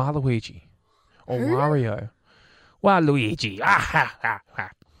 What about Waluigi? Or Who? Wario? Waluigi. Ah, ha, ha,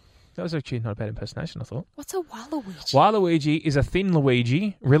 ha. That was actually not a bad impersonation, I thought. What's a Waluigi? Waluigi is a thin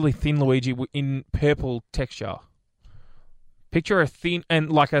Luigi, really thin Luigi in purple texture. Picture a thin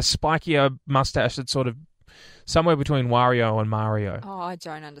and like a spikier mustache that's sort of somewhere between Wario and Mario. Oh, I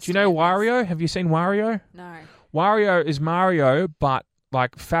don't understand. Do you know this. Wario? Have you seen Wario? No. Wario is Mario, but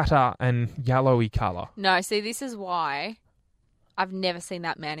like fatter and yellowy colour. No, see, this is why I've never seen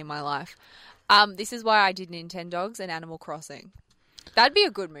that man in my life. This is why I did Nintendogs and Animal Crossing. That'd be a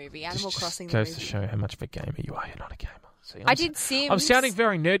good movie, Animal Crossing the goes movie. to show how much of a gamer you are. You're not a gamer. See, I did Sims. I'm sounding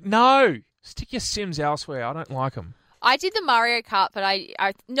very nerd. No! Stick your Sims elsewhere. I don't like them. I did the Mario Kart, but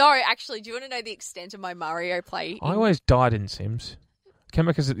no, actually, do you want to know the extent of my Mario play? I always died in Sims. Came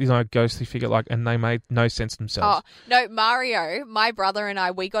because it, ghostly figure and they made no sense themselves. Oh, no, Mario, my brother and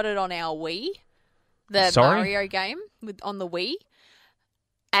I, we got it on our Wii, the Sorry? Mario game on the Wii.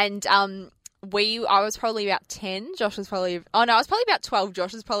 And I was probably about 10. I was probably about 12.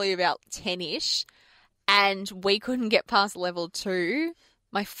 Josh was probably about 10-ish. And we couldn't get past level 2.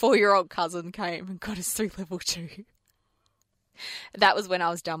 My 4-year-old cousin came and got us through level 2. That was when I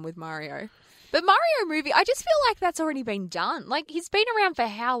was done with Mario. But Mario movie, I just feel like that's already been done. Like, he's been around for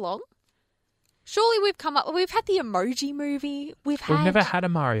how long? Surely we've had the Emoji movie. We've never had a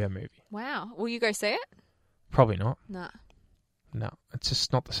Mario movie. Wow. Will you go see it? Probably not. No. No, it's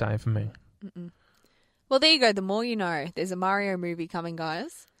just not the same for me. Well, there you go. The more you know. There's a Mario movie coming,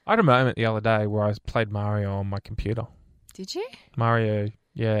 guys. I had a moment the other day where I played Mario on my computer. Did you? Mario,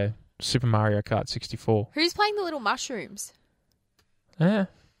 yeah. Super Mario Kart 64. Who's playing the little mushrooms? Yeah.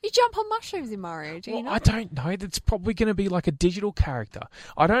 You jump on mushrooms in Mario, do you Well, know? I don't know. That's probably going to be like a digital character.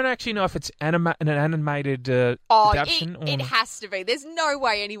 I don't actually know if it's an animated adaptation. It has to be. There's no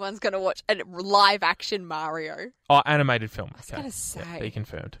way anyone's going to watch a live-action Mario. Oh, animated film. I was going to say. Yeah, be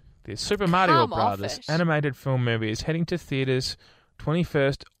confirmed. The Super Mario Come off Brothers it. animated film movie is heading to theaters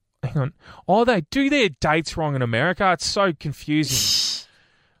 21st. Hang on. Oh, they do their dates wrong in America. It's so confusing.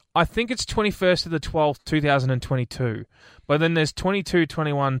 I think it's 21st of the 12th, 2022. But then there's 22,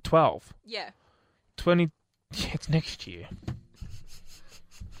 21, 12. Yeah. 20. Yeah, it's next year.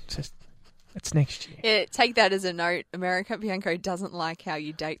 It's next year. Yeah, take that as a note. America Bianco doesn't like how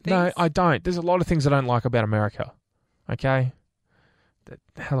you date things. No, I don't. There's a lot of things I don't like about America. Okay?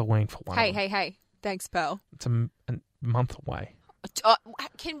 Halloween for one. Hey. Thanks, pal. It's a month away.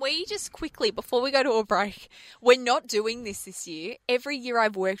 Can we just quickly, before we go to a break, we're not doing this year. Every year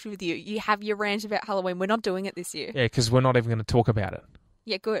I've worked with you, you have your rant about Halloween. We're not doing it this year. Yeah, because we're not even going to talk about it.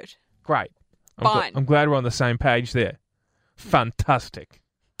 Yeah, good. Great. Fine. I'm glad we're on the same page there. Fantastic.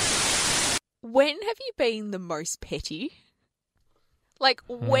 When have you been the most petty? Like,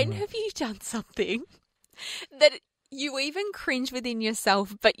 when have you done something that you even cringe within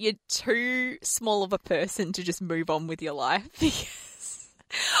yourself, but you're too small of a person to just move on with your life? Because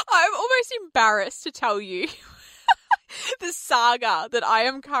I'm almost embarrassed to tell you the saga that I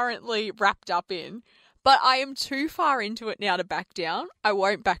am currently wrapped up in, but I am too far into it now to back down. I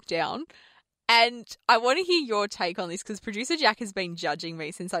won't back down. And I want to hear your take on this because producer Jack has been judging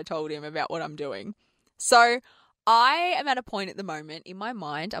me since I told him about what I'm doing. So I am at a point at the moment in my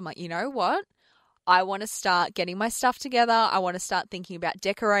mind, I'm like, you know what? I want to start getting my stuff together. I want to start thinking about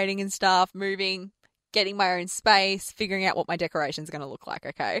decorating and stuff, moving, getting my own space, figuring out what my decoration's going to look like,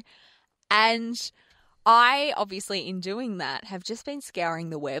 okay? And I, obviously, in doing that, have just been scouring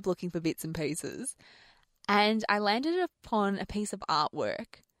the web looking for bits and pieces. And I landed upon a piece of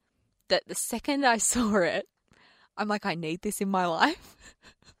artwork that the second I saw it, I'm like, I need this in my life.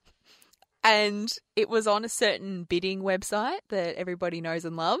 And it was on a certain bidding website that everybody knows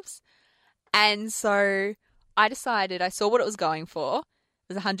and loves. And so I decided, I saw what it was going for.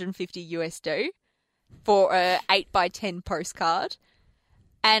 It was 150 USD for a 8x10 postcard.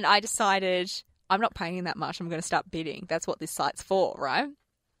 And I decided, I'm not paying that much. I'm going to start bidding. That's what this site's for, right?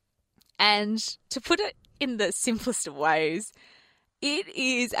 And to put it in the simplest of ways, it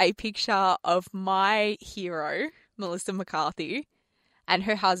is a picture of my hero, Melissa McCarthy, and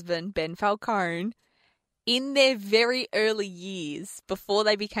her husband, Ben Falcone, in their very early years before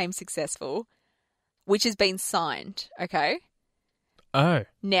they became successful, which has been signed, okay? Oh.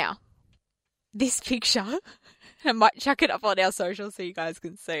 Now, this picture, I might chuck it up on our socials so you guys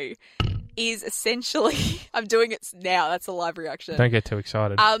can see, is essentially, I'm doing it now, that's a live reaction. Don't get too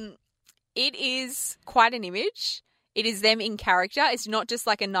excited. It is quite an image. It is them in character. It's not just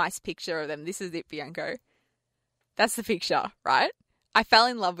like a nice picture of them. This is it, Bianco. That's the picture, right? I fell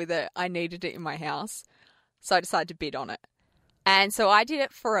in love with it. I needed it in my house. So I decided to bid on it. And so I did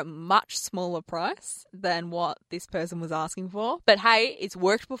it for a much smaller price than what this person was asking for. But hey, it's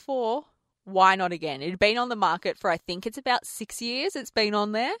worked before. Why not again? It had been on the market for, I think it's about 6 years it's been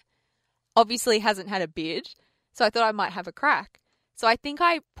on there. Obviously hasn't had a bid. So I thought I might have a crack. So I think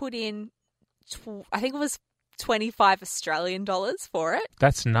I put in, I think it was 25 Australian dollars for it.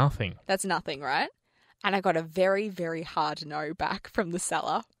 That's nothing. That's nothing, right? And I got a very, very hard no back from the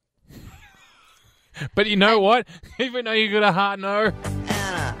seller. But you know what? Even though you got a hard no.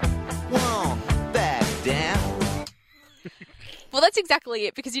 Anna won't back down. Well, that's exactly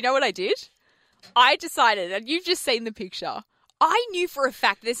it, because you know what I did? I decided, and you've just seen the picture, I knew for a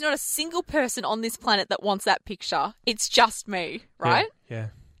fact there's not a single person on this planet that wants that picture. It's just me, right? Yeah.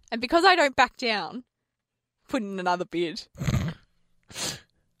 And because I don't back down, put in another bid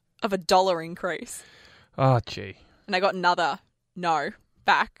of $1 increase. Oh, gee. And I got another no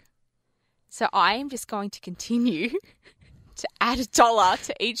back. So I am just going to continue to add $1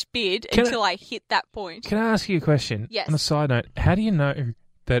 to each bid until I hit that point. Can I ask you a question? Yes. On a side note, how do you know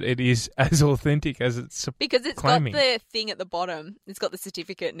that it is as authentic as it's Because it's claiming? got the thing at the bottom. It's got the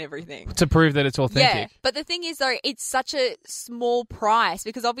certificate and everything. To prove that it's Yeah, authentic? but the thing is, though, it's such a small price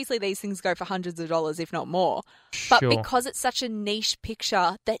because obviously these things go for hundreds of dollars, if not more. But Sure. because it's such a niche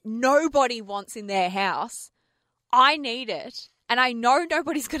picture that nobody wants in their house, I need it. And I know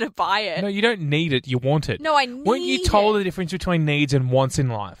nobody's going to buy it. No, you don't need it. You want it. No, I need Weren't you told it. the difference between needs and wants in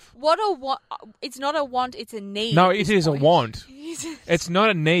life? What a want? It's not a want, it's a need. No, at it this is a point. want. It's not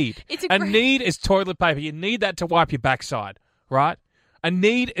a need. It's a a great- need is toilet paper. You need that to wipe your backside, right? A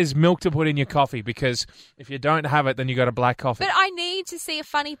need is milk to put in your coffee because if you don't have it, then you got a black coffee. But I need to see a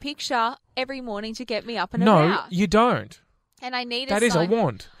funny picture every morning to get me up and No, about. you don't. And I need That a is a sign.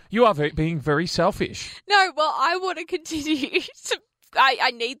 want. You are being very selfish. No, well, I want to continue to.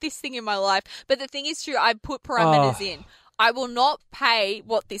 I need this thing in my life. But the thing is true, I put parameters in. I will not pay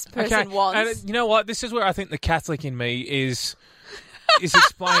what this person wants. And you know what? This is where I think the Catholic in me is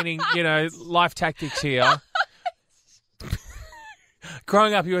explaining, life tactics here.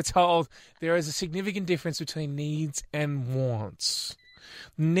 Growing up, you were told there is a significant difference between needs and wants.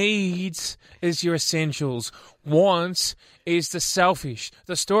 Needs is your essentials. Wants is the selfish.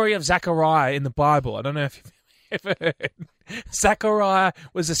 The story of Zechariah in the Bible. I don't know if you've ever heard. Zechariah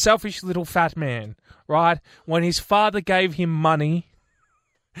was a selfish little fat man, right? When his father gave him money,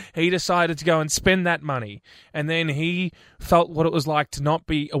 he decided to go and spend that money. And then he felt what it was like to not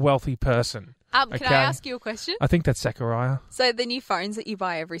be a wealthy person. Can Okay. I ask you a question? I think that's Zechariah. So the new phones that you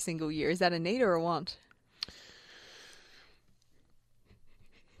buy every single year, is that a need or a want?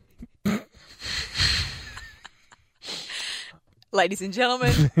 Ladies and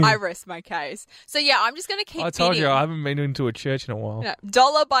gentlemen, I rest my case. So yeah, I'm just going to keep I told bidding. you I haven't been into a church in a while. No,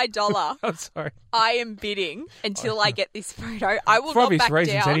 dollar by dollar, I'm sorry. I am bidding until I get this photo. I will For not obvious back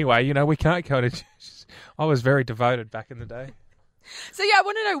reasons down. anyway. We can't go to church. I was very devoted back in the day. So yeah, I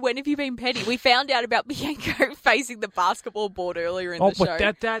want to know, when have you been petty? We found out about Bianco facing the basketball board earlier in the show.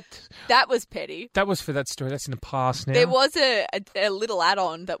 But That was petty. that was for that story. That's in the past now. There was a little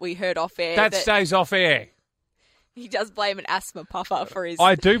add-on that we heard off air. that stays off air. He does blame an asthma puffer for his...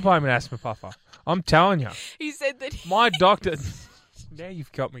 I do blame an asthma puffer. I'm telling you. He said that... My doctor... Now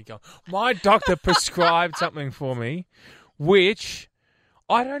you've got me going. My doctor prescribed something for me, which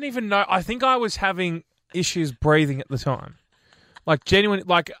I don't even know. I think I was having issues breathing at the time. Like, genuine,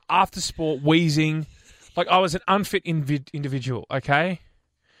 like, after sport, wheezing. Like, I was an unfit individual, okay?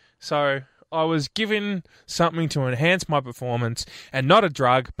 So I was given something to enhance my performance, and not a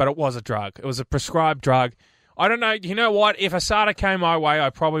drug, but it was a drug. It was a prescribed drug. I don't know. You know what? If ASADA came my way, I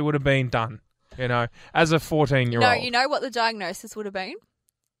probably would have been done, you know, as a 14-year-old. No, you know what the diagnosis would have been?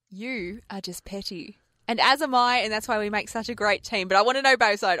 You are just petty. And as am I, and that's why we make such a great team. But I want to know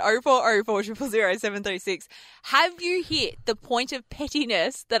both sides. 0404 000 736. Have you hit the point of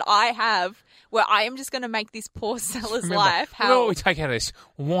pettiness that I have where I am just going to make this poor seller's life Remember what hell? we take out of this?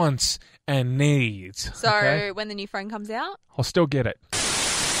 Wants and needs. So okay? when the new phone comes out? I'll still get it.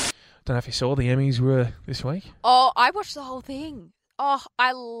 Don't know if you saw the Emmys were this week. Oh, I watched the whole thing. Oh,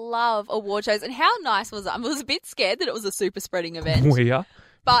 I love award shows. And how nice was it? I was a bit scared that it was a super spreading event. We are.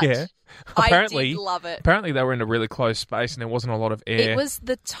 But Yeah. I Apparently, did love it. Apparently they were in a really close space and there wasn't a lot of air. It was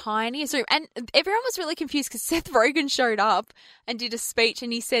the tiniest room. And everyone was really confused because Seth Rogen showed up and did a speech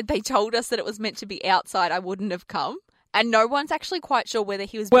and he said they told us that it was meant to be outside. I wouldn't have come. And no one's actually quite sure whether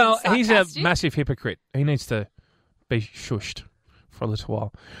he was being he's sarcastic. a massive hypocrite. He needs to be shushed for a little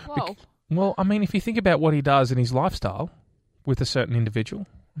while. Whoa. Well, I mean, if you think about what he does in his lifestyle with a certain individual,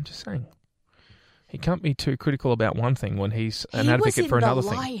 I'm just saying. He can't be too critical about one thing when he's an advocate for another He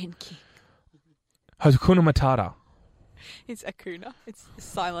was in thing. The Lion King. Hakuna Matata. It's Akuna. It's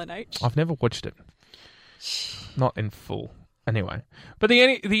silent H. I've never watched it. Not in full. Anyway. But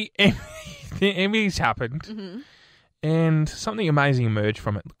the Emmys happened Mm-hmm. and something amazing emerged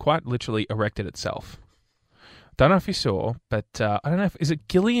from it. Quite literally erected itself. Don't know if you saw, but I don't know is it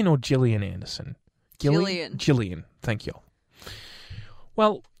Gillian or Gillian Anderson? Gillian. Gillian. Thank you.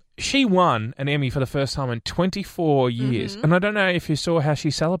 Well, she won an Emmy for the first time in 24 years. Mm-hmm. And I don't know if you saw how she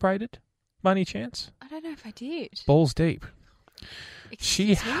celebrated, by any chance. I don't know if I did. Balls deep.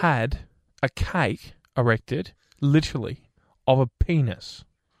 She Excuse me? had a cake erected, literally, of a penis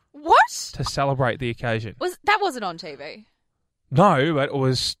What? to celebrate the occasion. That wasn't on TV. No, but it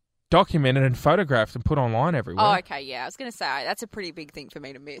was documented and photographed and put online everywhere. Oh, okay, yeah. I was going to say, that's a pretty big thing for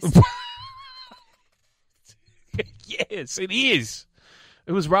me to miss. Yes, it is.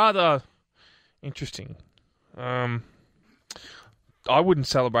 It was rather interesting. I wouldn't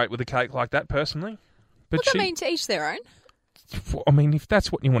celebrate with a cake like that personally. But Look, I mean, to each their own. I mean, if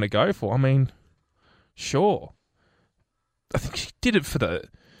that's what you want to go for, I mean, sure. I think she did it for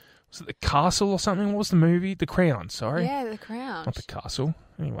was it The Castle or something? What was the movie? The Crown, sorry. Yeah, The Crown. Not The Castle.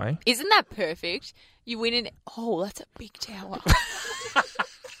 Anyway. Isn't that perfect? You win an... Oh, that's a big tower.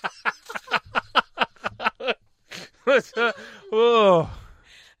 Oh.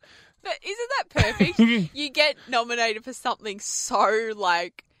 But isn't that perfect? You get nominated for something so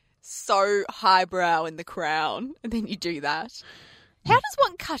highbrow in The Crown, and then you do that. How does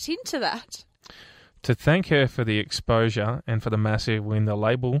one cut into that? To thank her for the exposure and for the massive win, the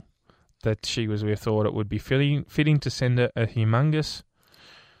label that she was with thought it would be fitting to send her a humongous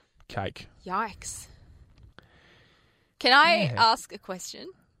cake. Yikes. Can I ask a question?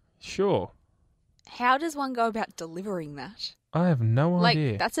 Sure. How does one go about delivering that? I have no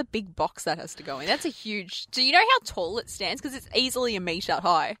idea. Like, that's a big box that has to go in. That's a huge... Do you know how tall it stands? Because it's easily a metre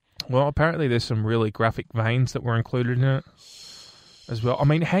high. Well, apparently there's some really graphic veins that were included in it as well. I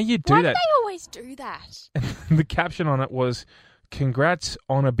mean, how you do Why that? do they always do that? The caption on it was, "Congrats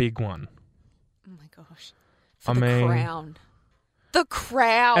on a big one." Oh, my gosh. I For the mean- crown. The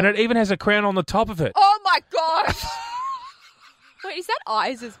crown. And it even has a crown on the top of it. Oh, my gosh. Wait, is that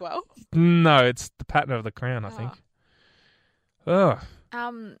eyes as well? No, it's the pattern of the crown, I think. Ugh.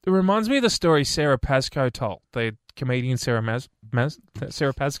 It reminds me of the story Sarah Pascoe told, the comedian Sarah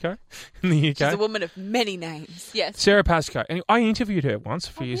Pascoe in the UK. She's a woman of many names. Yes. Sarah Pascoe. And I interviewed her once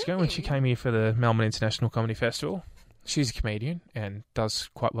a few years ago when she really? came here for the Melbourne International Comedy Festival. She's a comedian and does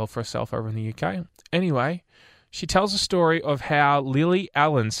quite well for herself over in the UK. Anyway, she tells a story of how Lily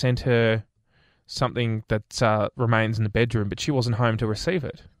Allen sent her something that remains in the bedroom, but she wasn't home to receive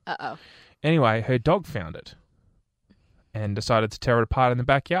it. Uh-oh. Anyway, her dog found it and decided to tear it apart in the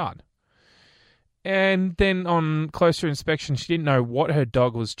backyard. And then on closer inspection, she didn't know what her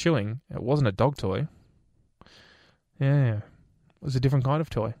dog was chewing. It wasn't a dog toy. Yeah, it was a different kind of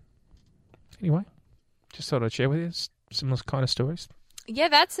toy. Anyway, just thought I'd share with you similar kind of stories. Yeah,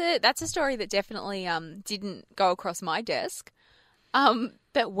 that's a story that definitely didn't go across my desk.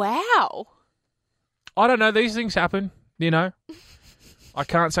 But wow. I don't know, these things happen, you know. I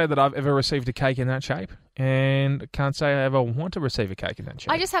can't say that I've ever received a cake in that shape. and can't say I ever want to receive a cake in that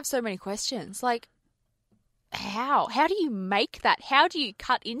shape. I just have so many questions. Like, how? How do you make that? How do you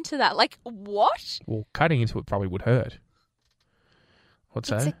cut into that? Like, what? Well, cutting into it probably would hurt. What's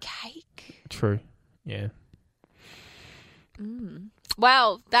It's that? a cake. True. Yeah.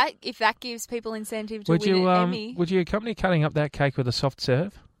 Well, if that gives people incentive to Would win you an Emmy. would you accompany cutting up that cake with a soft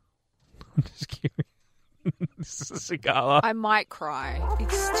serve? I'm just kidding. This is a cigar. I might cry.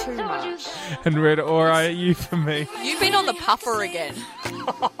 It's too much. And Red, or are you for me? You've been on the puffer again.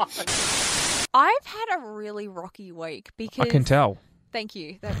 I've had a really rocky week because I can tell. Thank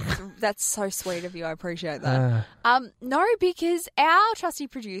you. That's so sweet of you. I appreciate that. No, because our trusty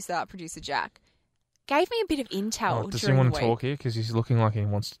producer Jack, gave me a bit of intel. Does he during want the to week. talk here? Because he's looking like he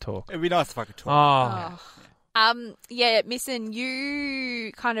wants to talk. It'd be nice if I could talk. Oh. Yeah, Missin,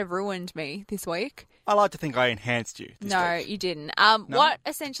 you kind of ruined me this week. I like to think I enhanced you. No, week. you didn't. No? What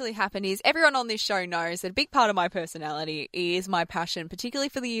essentially happened is everyone on this show knows that a big part of my personality is my passion, particularly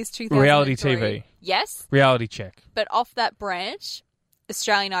for the years 2003. Reality TV. Yes, Reality check. but off that branch,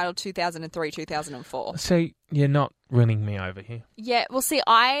 Australian Idol 2003, 2004. See, you're not winning me over here. Yeah, well, see,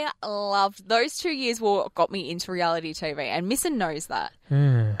 I loved those 2 years. What got me into reality TV, and Missin knows that.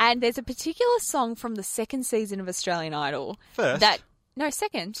 And there's a particular song from the second season of Australian Idol First?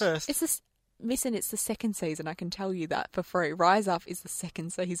 second. First. It's this. Missin, it's the second season. I can tell you that for free. Rise Up is the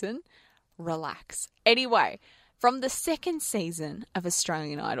second season. Relax. Anyway, from the second season of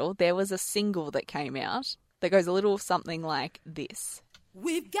Australian Idol, there was a single that came out that goes a little something like this.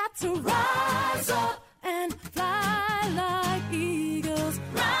 We've got to rise up and fly like eagles.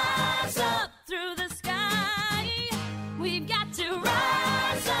 Rise up through the sky. We've got to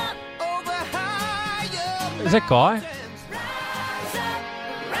rise up over higher. Is that Guy? Rise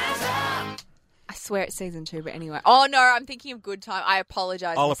up, rise up. I swear it's season 2, but anyway. Oh, no, I'm thinking of Good Time. I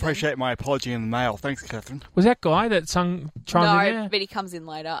apologise. I'll Missin. appreciate my apology in the mail. Thanks, Catherine. Was that Guy that chimed in No, there? but he comes in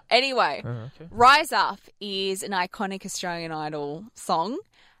later. Anyway, okay. Rise Up is an iconic Australian Idol song,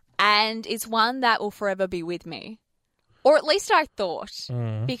 and it's one that will forever be with me. Or at least I thought.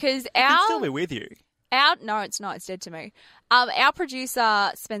 Because I'll still be with you. no, it's not. It's dead to me. Our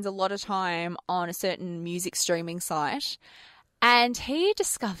producer spends a lot of time on a certain music streaming site, and he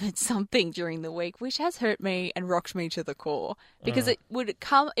discovered something during the week which has hurt me and rocked me to the core. Because it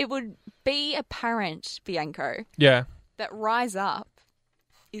would be apparent, Bianco, Yeah. that Rise Up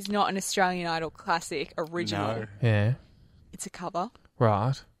is not an Australian Idol classic original. No. Yeah. It's a cover.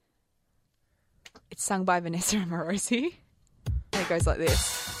 Right. It's sung by Vanessa Amorosi. And it goes like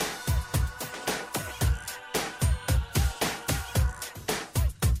this.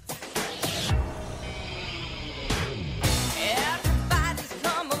 Everybody's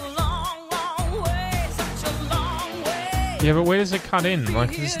come a long, long way, such a long way. Yeah, but where does it cut in?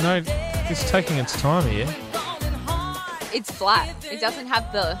 Like, it's taking its time here. Going hard. It's flat. It doesn't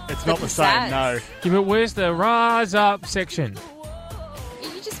have the. It's not the same, no. Yeah, but where's the rise up section?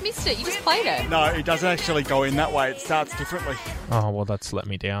 You just missed it. You just played it. No, it doesn't actually go in that way. It starts differently. Oh, well, that's let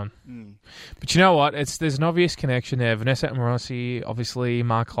me down. But you know what? There's an obvious connection there. Vanessa Amorosi, obviously,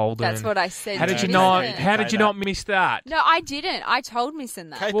 Mark Holden. That's what I said. How did to you No, not? Missin. How did you not miss that? No, I didn't. I told Missin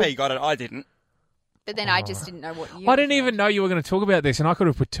that. KP got it. I didn't. But then I just didn't know what you I didn't had even said. know you were going to talk about this, and I could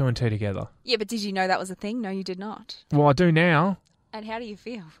have put 2 and 2 together. Yeah, but did you know that was a thing? No, you did not. Well, I do now. And how do you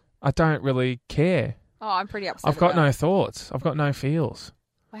feel? I don't really care. Oh, I'm pretty upset. I've got about no it. thoughts. I've got no feels.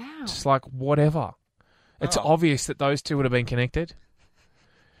 Wow. Just like whatever. It's Oh. obvious that those two would have been connected.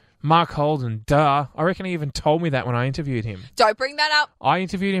 Mark Holden, duh. I reckon he even told me that when I interviewed him. Don't bring that up. I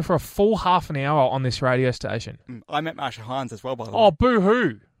interviewed him for a full half an hour on this radio station. I met Marsha Hines as well, by the way. Oh,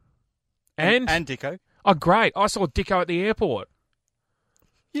 boo-hoo. And Dicko. oh, great. I saw Dicko at the airport.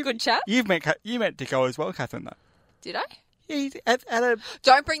 Good chat. You met Dicko as well, Catherine, though. Did I? Yeah, at a...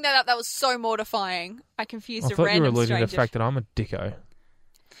 Don't bring that up. That was so mortifying. I confused I a thought you were random alluding to stranger. the fact that I'm a Dicko.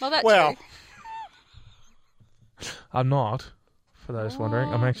 Well, that's Well, true. I'm not, for those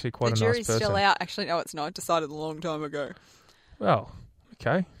wondering. I'm actually quite The a nice jury's person. still out. Actually, no, it's not. Decided a long time ago. Well,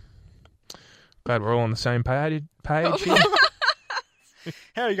 okay. Glad we're all on the same page here.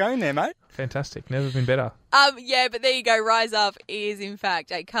 how are you going there, mate? Fantastic. Never been better. Yeah, but there you go. Rise Up is, in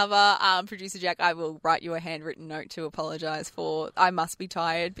fact, a cover. Producer Jack, I will write you a handwritten note to apologise for. I must be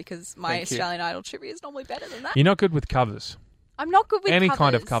tired because my Thank you. Australian Idol trivia is normally better than that. You're not good with covers. I'm not good with Any covers.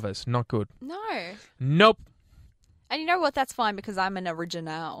 kind of covers. Not good. No. Nope. And you know what? That's fine because I'm an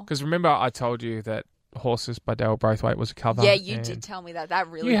original. Because remember I told you that Horses by Dale Braithwaite was a cover? Yeah, you and did tell me that. That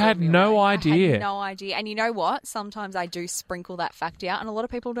really You blew had me no away. idea. I had no idea. And you know what? Sometimes I do sprinkle that fact out and a lot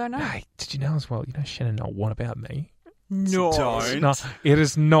of people don't know. Hey, did you know as well? You know Shannon know what about me? No. Don't. No, it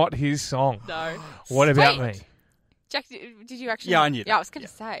is not his song. No. What about Wait. me? Jack, did you actually? Yeah, I knew Yeah, that. I was going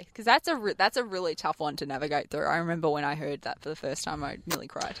to say because that's a really tough one to navigate through. I remember when I heard that for the first time, I nearly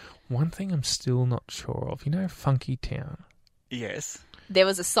cried. One thing I'm still not sure of. You know Funky Town? Yes. There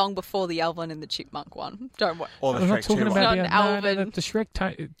was a song before the Alvin and the Chipmunk one. Don't worry. Or the I'm not Shrek 2 talking one. about Not the, Alvin. no, the Shrek,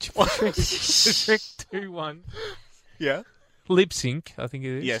 Shrek 2 one. Yeah. Lip Sync, I think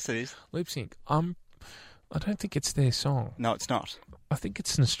it is. Yes, it is. Lip Sync. I don't think it's their song. No, it's not. I think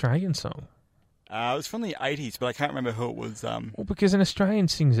it's an Australian song. It was from the 80s, but I can't remember who it was. Well, because an Australian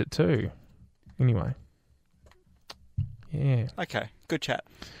sings it too. Anyway. Yeah. Okay, good chat.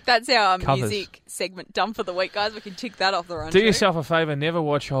 That's our Covers. music segment done for the week, guys. We can tick that off the run. Do too. yourself a favour, never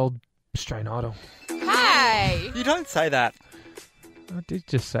watch old Australian Idol. Hey. You don't say that. I did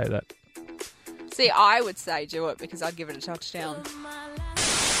just say that. See, I would say do it because I'd give it a touchdown.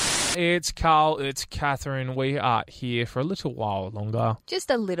 It's Carl, it's Catherine. We are here for a little while longer.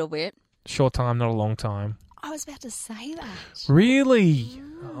 Just a little bit. Short time, not a long time. I was about to say that. Really?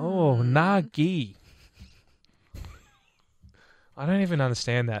 Oh, Nagi. I don't even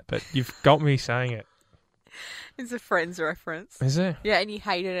understand that, but you've got me saying it. It's a Friends reference. Is it? Yeah, and you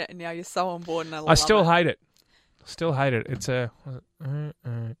hated it, and now you're so on board, and I love I still it. hate it. Still hate it. It's a.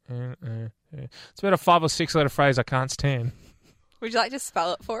 It's about a 5 or 6 letter phrase I can't stand. Would you like to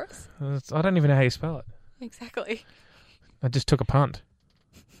spell it for us? I don't even know how you spell it. Exactly. I just took a punt.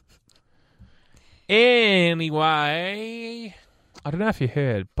 Anyway, I don't know if you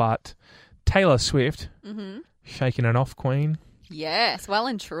heard, but Taylor Swift, shaking it off, Queen. Yes, well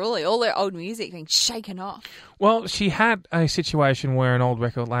and truly. All their old music being shaken off. Well, she had a situation where an old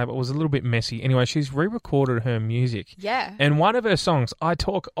record label was a little bit messy. Anyway, she's re-recorded her music. Yeah. And one of her songs, I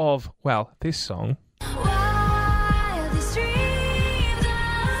talk of, well, this song.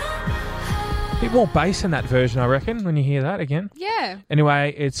 A bit more bass in that version, I reckon, when you hear that again. Yeah.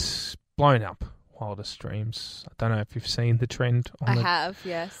 Anyway, it's blown up. Wildest Dreams. I don't know if you've seen the trend I have,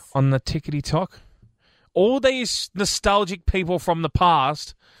 yes. on the tickety-tock. All these nostalgic people from the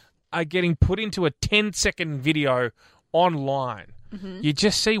past are getting put into a 10-second video online. You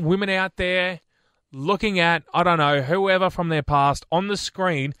just see women out there looking at, I don't know, whoever from their past on the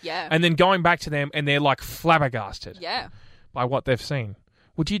screen Yeah. and then going back to them and they're like flabbergasted Yeah. by what they've seen.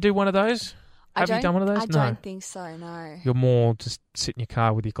 Would you do one of those? Have you done one of those? I don't think so, no. You're more just sit in your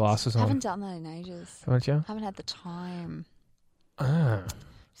car with your glasses I on, haven't done that in ages. haven't you? Haven't had the time. Ah.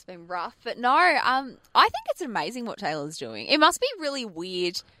 It's been rough. But no, I think it's amazing what Taylor's doing. It must be really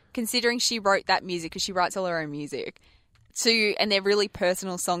weird considering she wrote that music because she writes all her own music. And they're really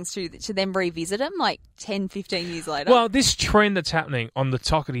personal songs to then revisit them like 10, 15 years later. Well, this trend that's happening on the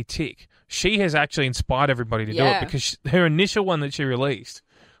Tockety Tick, she has actually inspired everybody to do it Yeah. because her initial one that she released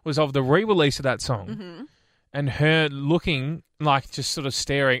was of the re-release of that song and her looking like just sort of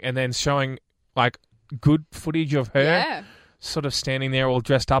staring and then showing like good footage of her yeah. sort of standing there all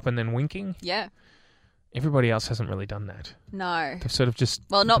dressed up and then winking. Yeah. Everybody else hasn't really done that. No. They've sort of just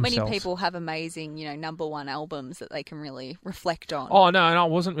Well, not themselves. many people have amazing, number one albums that they can really reflect on. Oh, no, and I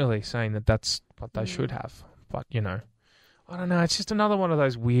wasn't really saying that that's what they should have. But, I don't know. It's just another one of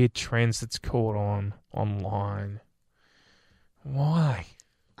those weird trends that's caught on online. Why?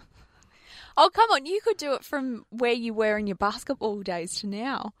 Oh, come on. You could do it from where you were in your basketball days to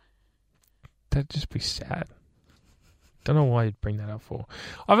now. That'd just be sad. Don't know why you'd bring that up for.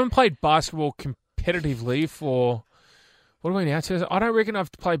 I haven't played basketball competitively for, what are we now? I don't reckon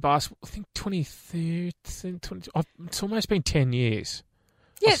I've played basketball, I think 2013, it's almost been 10 years.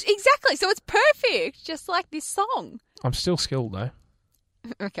 Yes, exactly. So it's perfect, just like this song. I'm still skilled, though.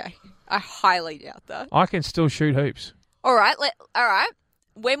 Okay. I highly doubt that. I can still shoot hoops. All right.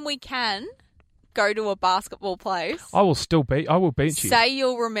 When we can go to a basketball place, I will beat you. say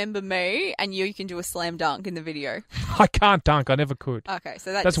you'll remember me and you can do a slam dunk in the video. I can't dunk. I never could. Okay,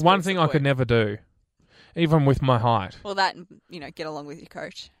 so that That's just one proves thing the I could point. never do, even with my height. Well, that, get along with your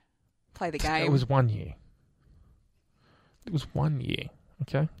coach. Play the game. It was 1 year.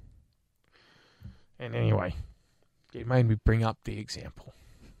 Okay? And anyway, it made me bring up the example.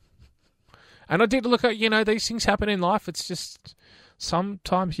 And I did look at, these things happen in life. It's just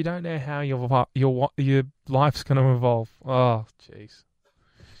sometimes you don't know how your life's going to evolve. Oh, jeez.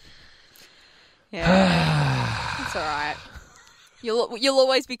 Yeah. It's all right. You'll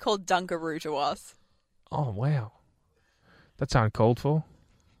always be called Dunkaroo to us. Oh, wow. That's uncalled for.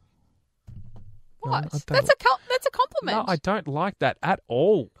 No, I What? don't That's a compliment. No, I don't like that at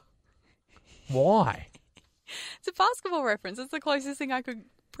all. Why? It's a basketball reference. It's the closest thing I could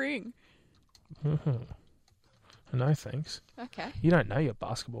bring. No, thanks. Okay. You don't know your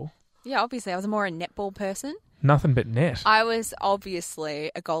basketball. Yeah, obviously I was more a netball person. Nothing but net. I was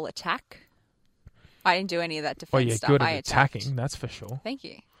obviously a goal attack. I didn't do any of that defense Well, you're stuff. good I at attacked. attacking, that's for sure. Thank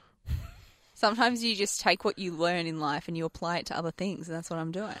you. Sometimes you just take what you learn in life and you apply it to other things, and that's what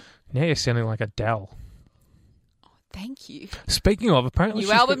I'm doing. Now you're sounding like Adele. Thank you. Speaking of, apparently New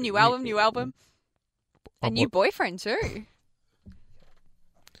she's album, got- new album, new album. Oh, A new what- boyfriend too.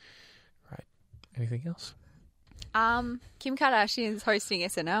 Right. Anything else? Kim Kardashian's hosting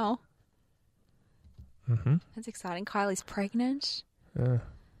SNL. Mm-hmm. That's exciting. Kylie's pregnant.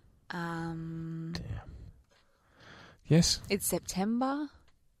 Yes. It's September.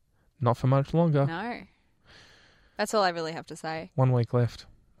 Not for much longer. No. That's all I really have to say. 1 week left.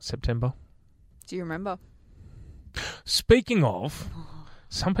 September. Do you remember? Speaking of,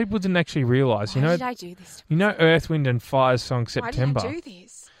 some people didn't actually realise. Why did I do this? You know Earth, Wind and Fire's song September. Why did I do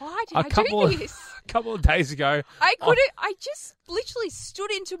this? Why did A I couple do of- this? A couple of days ago. I couldn't. I just literally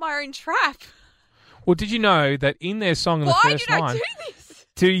stood into my own trap. Well, did you know that in their song in the Why first did I line, do this?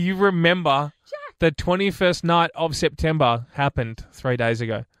 do you remember Jack. the 21st night of September happened 3 days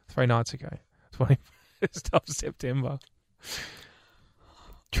ago? 3 nights ago. 21st of September.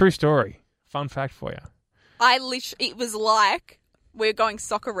 True story. Fun fact for you. It was like, we're going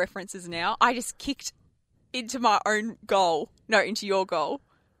soccer references now. I just kicked into my own goal. No, into your goal.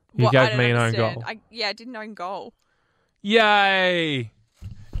 You I gave don't me an own understand. goal. I did an own goal. Yay!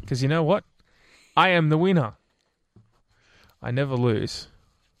 Because you know what? I am the winner. I never lose.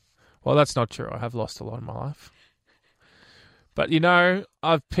 Well, that's not true. I have lost a lot in my life. But, you know,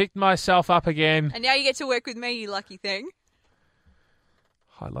 I've picked myself up again. And now you get to work with me, you lucky thing.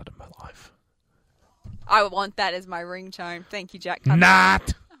 Highlight of my life. I want that as my ringtone. Thank you, Jack. Cut that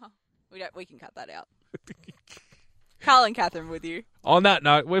Not! out. We can cut that out. Carl and Catherine with you. On that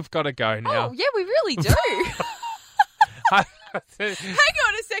note, we've got to go now. Oh, yeah, we really do. Hang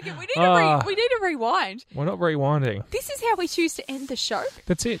on a second. We need to rewind. We're not rewinding. This is how we choose to end the show.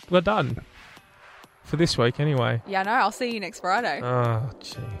 That's it. We're done. For this week, anyway. Yeah, no, I'll see you next Friday. Oh,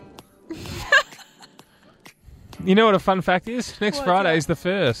 gee. You know what a fun fact is? Next What's Friday that? is the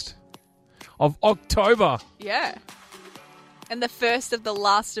 1st of October. Yeah. And the first of the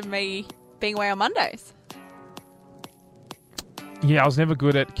last of me being away on Mondays. Yeah, I was never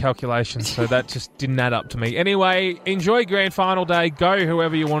good at calculations, so that just didn't add up to me. Anyway, enjoy Grand Final Day. Go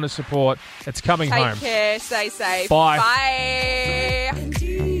whoever you want to support. It's coming Take home. care. Stay safe. Bye. Bye.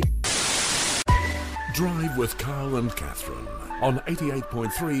 Drive with Carl and Catherine on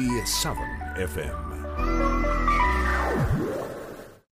 88.3 Southern FM.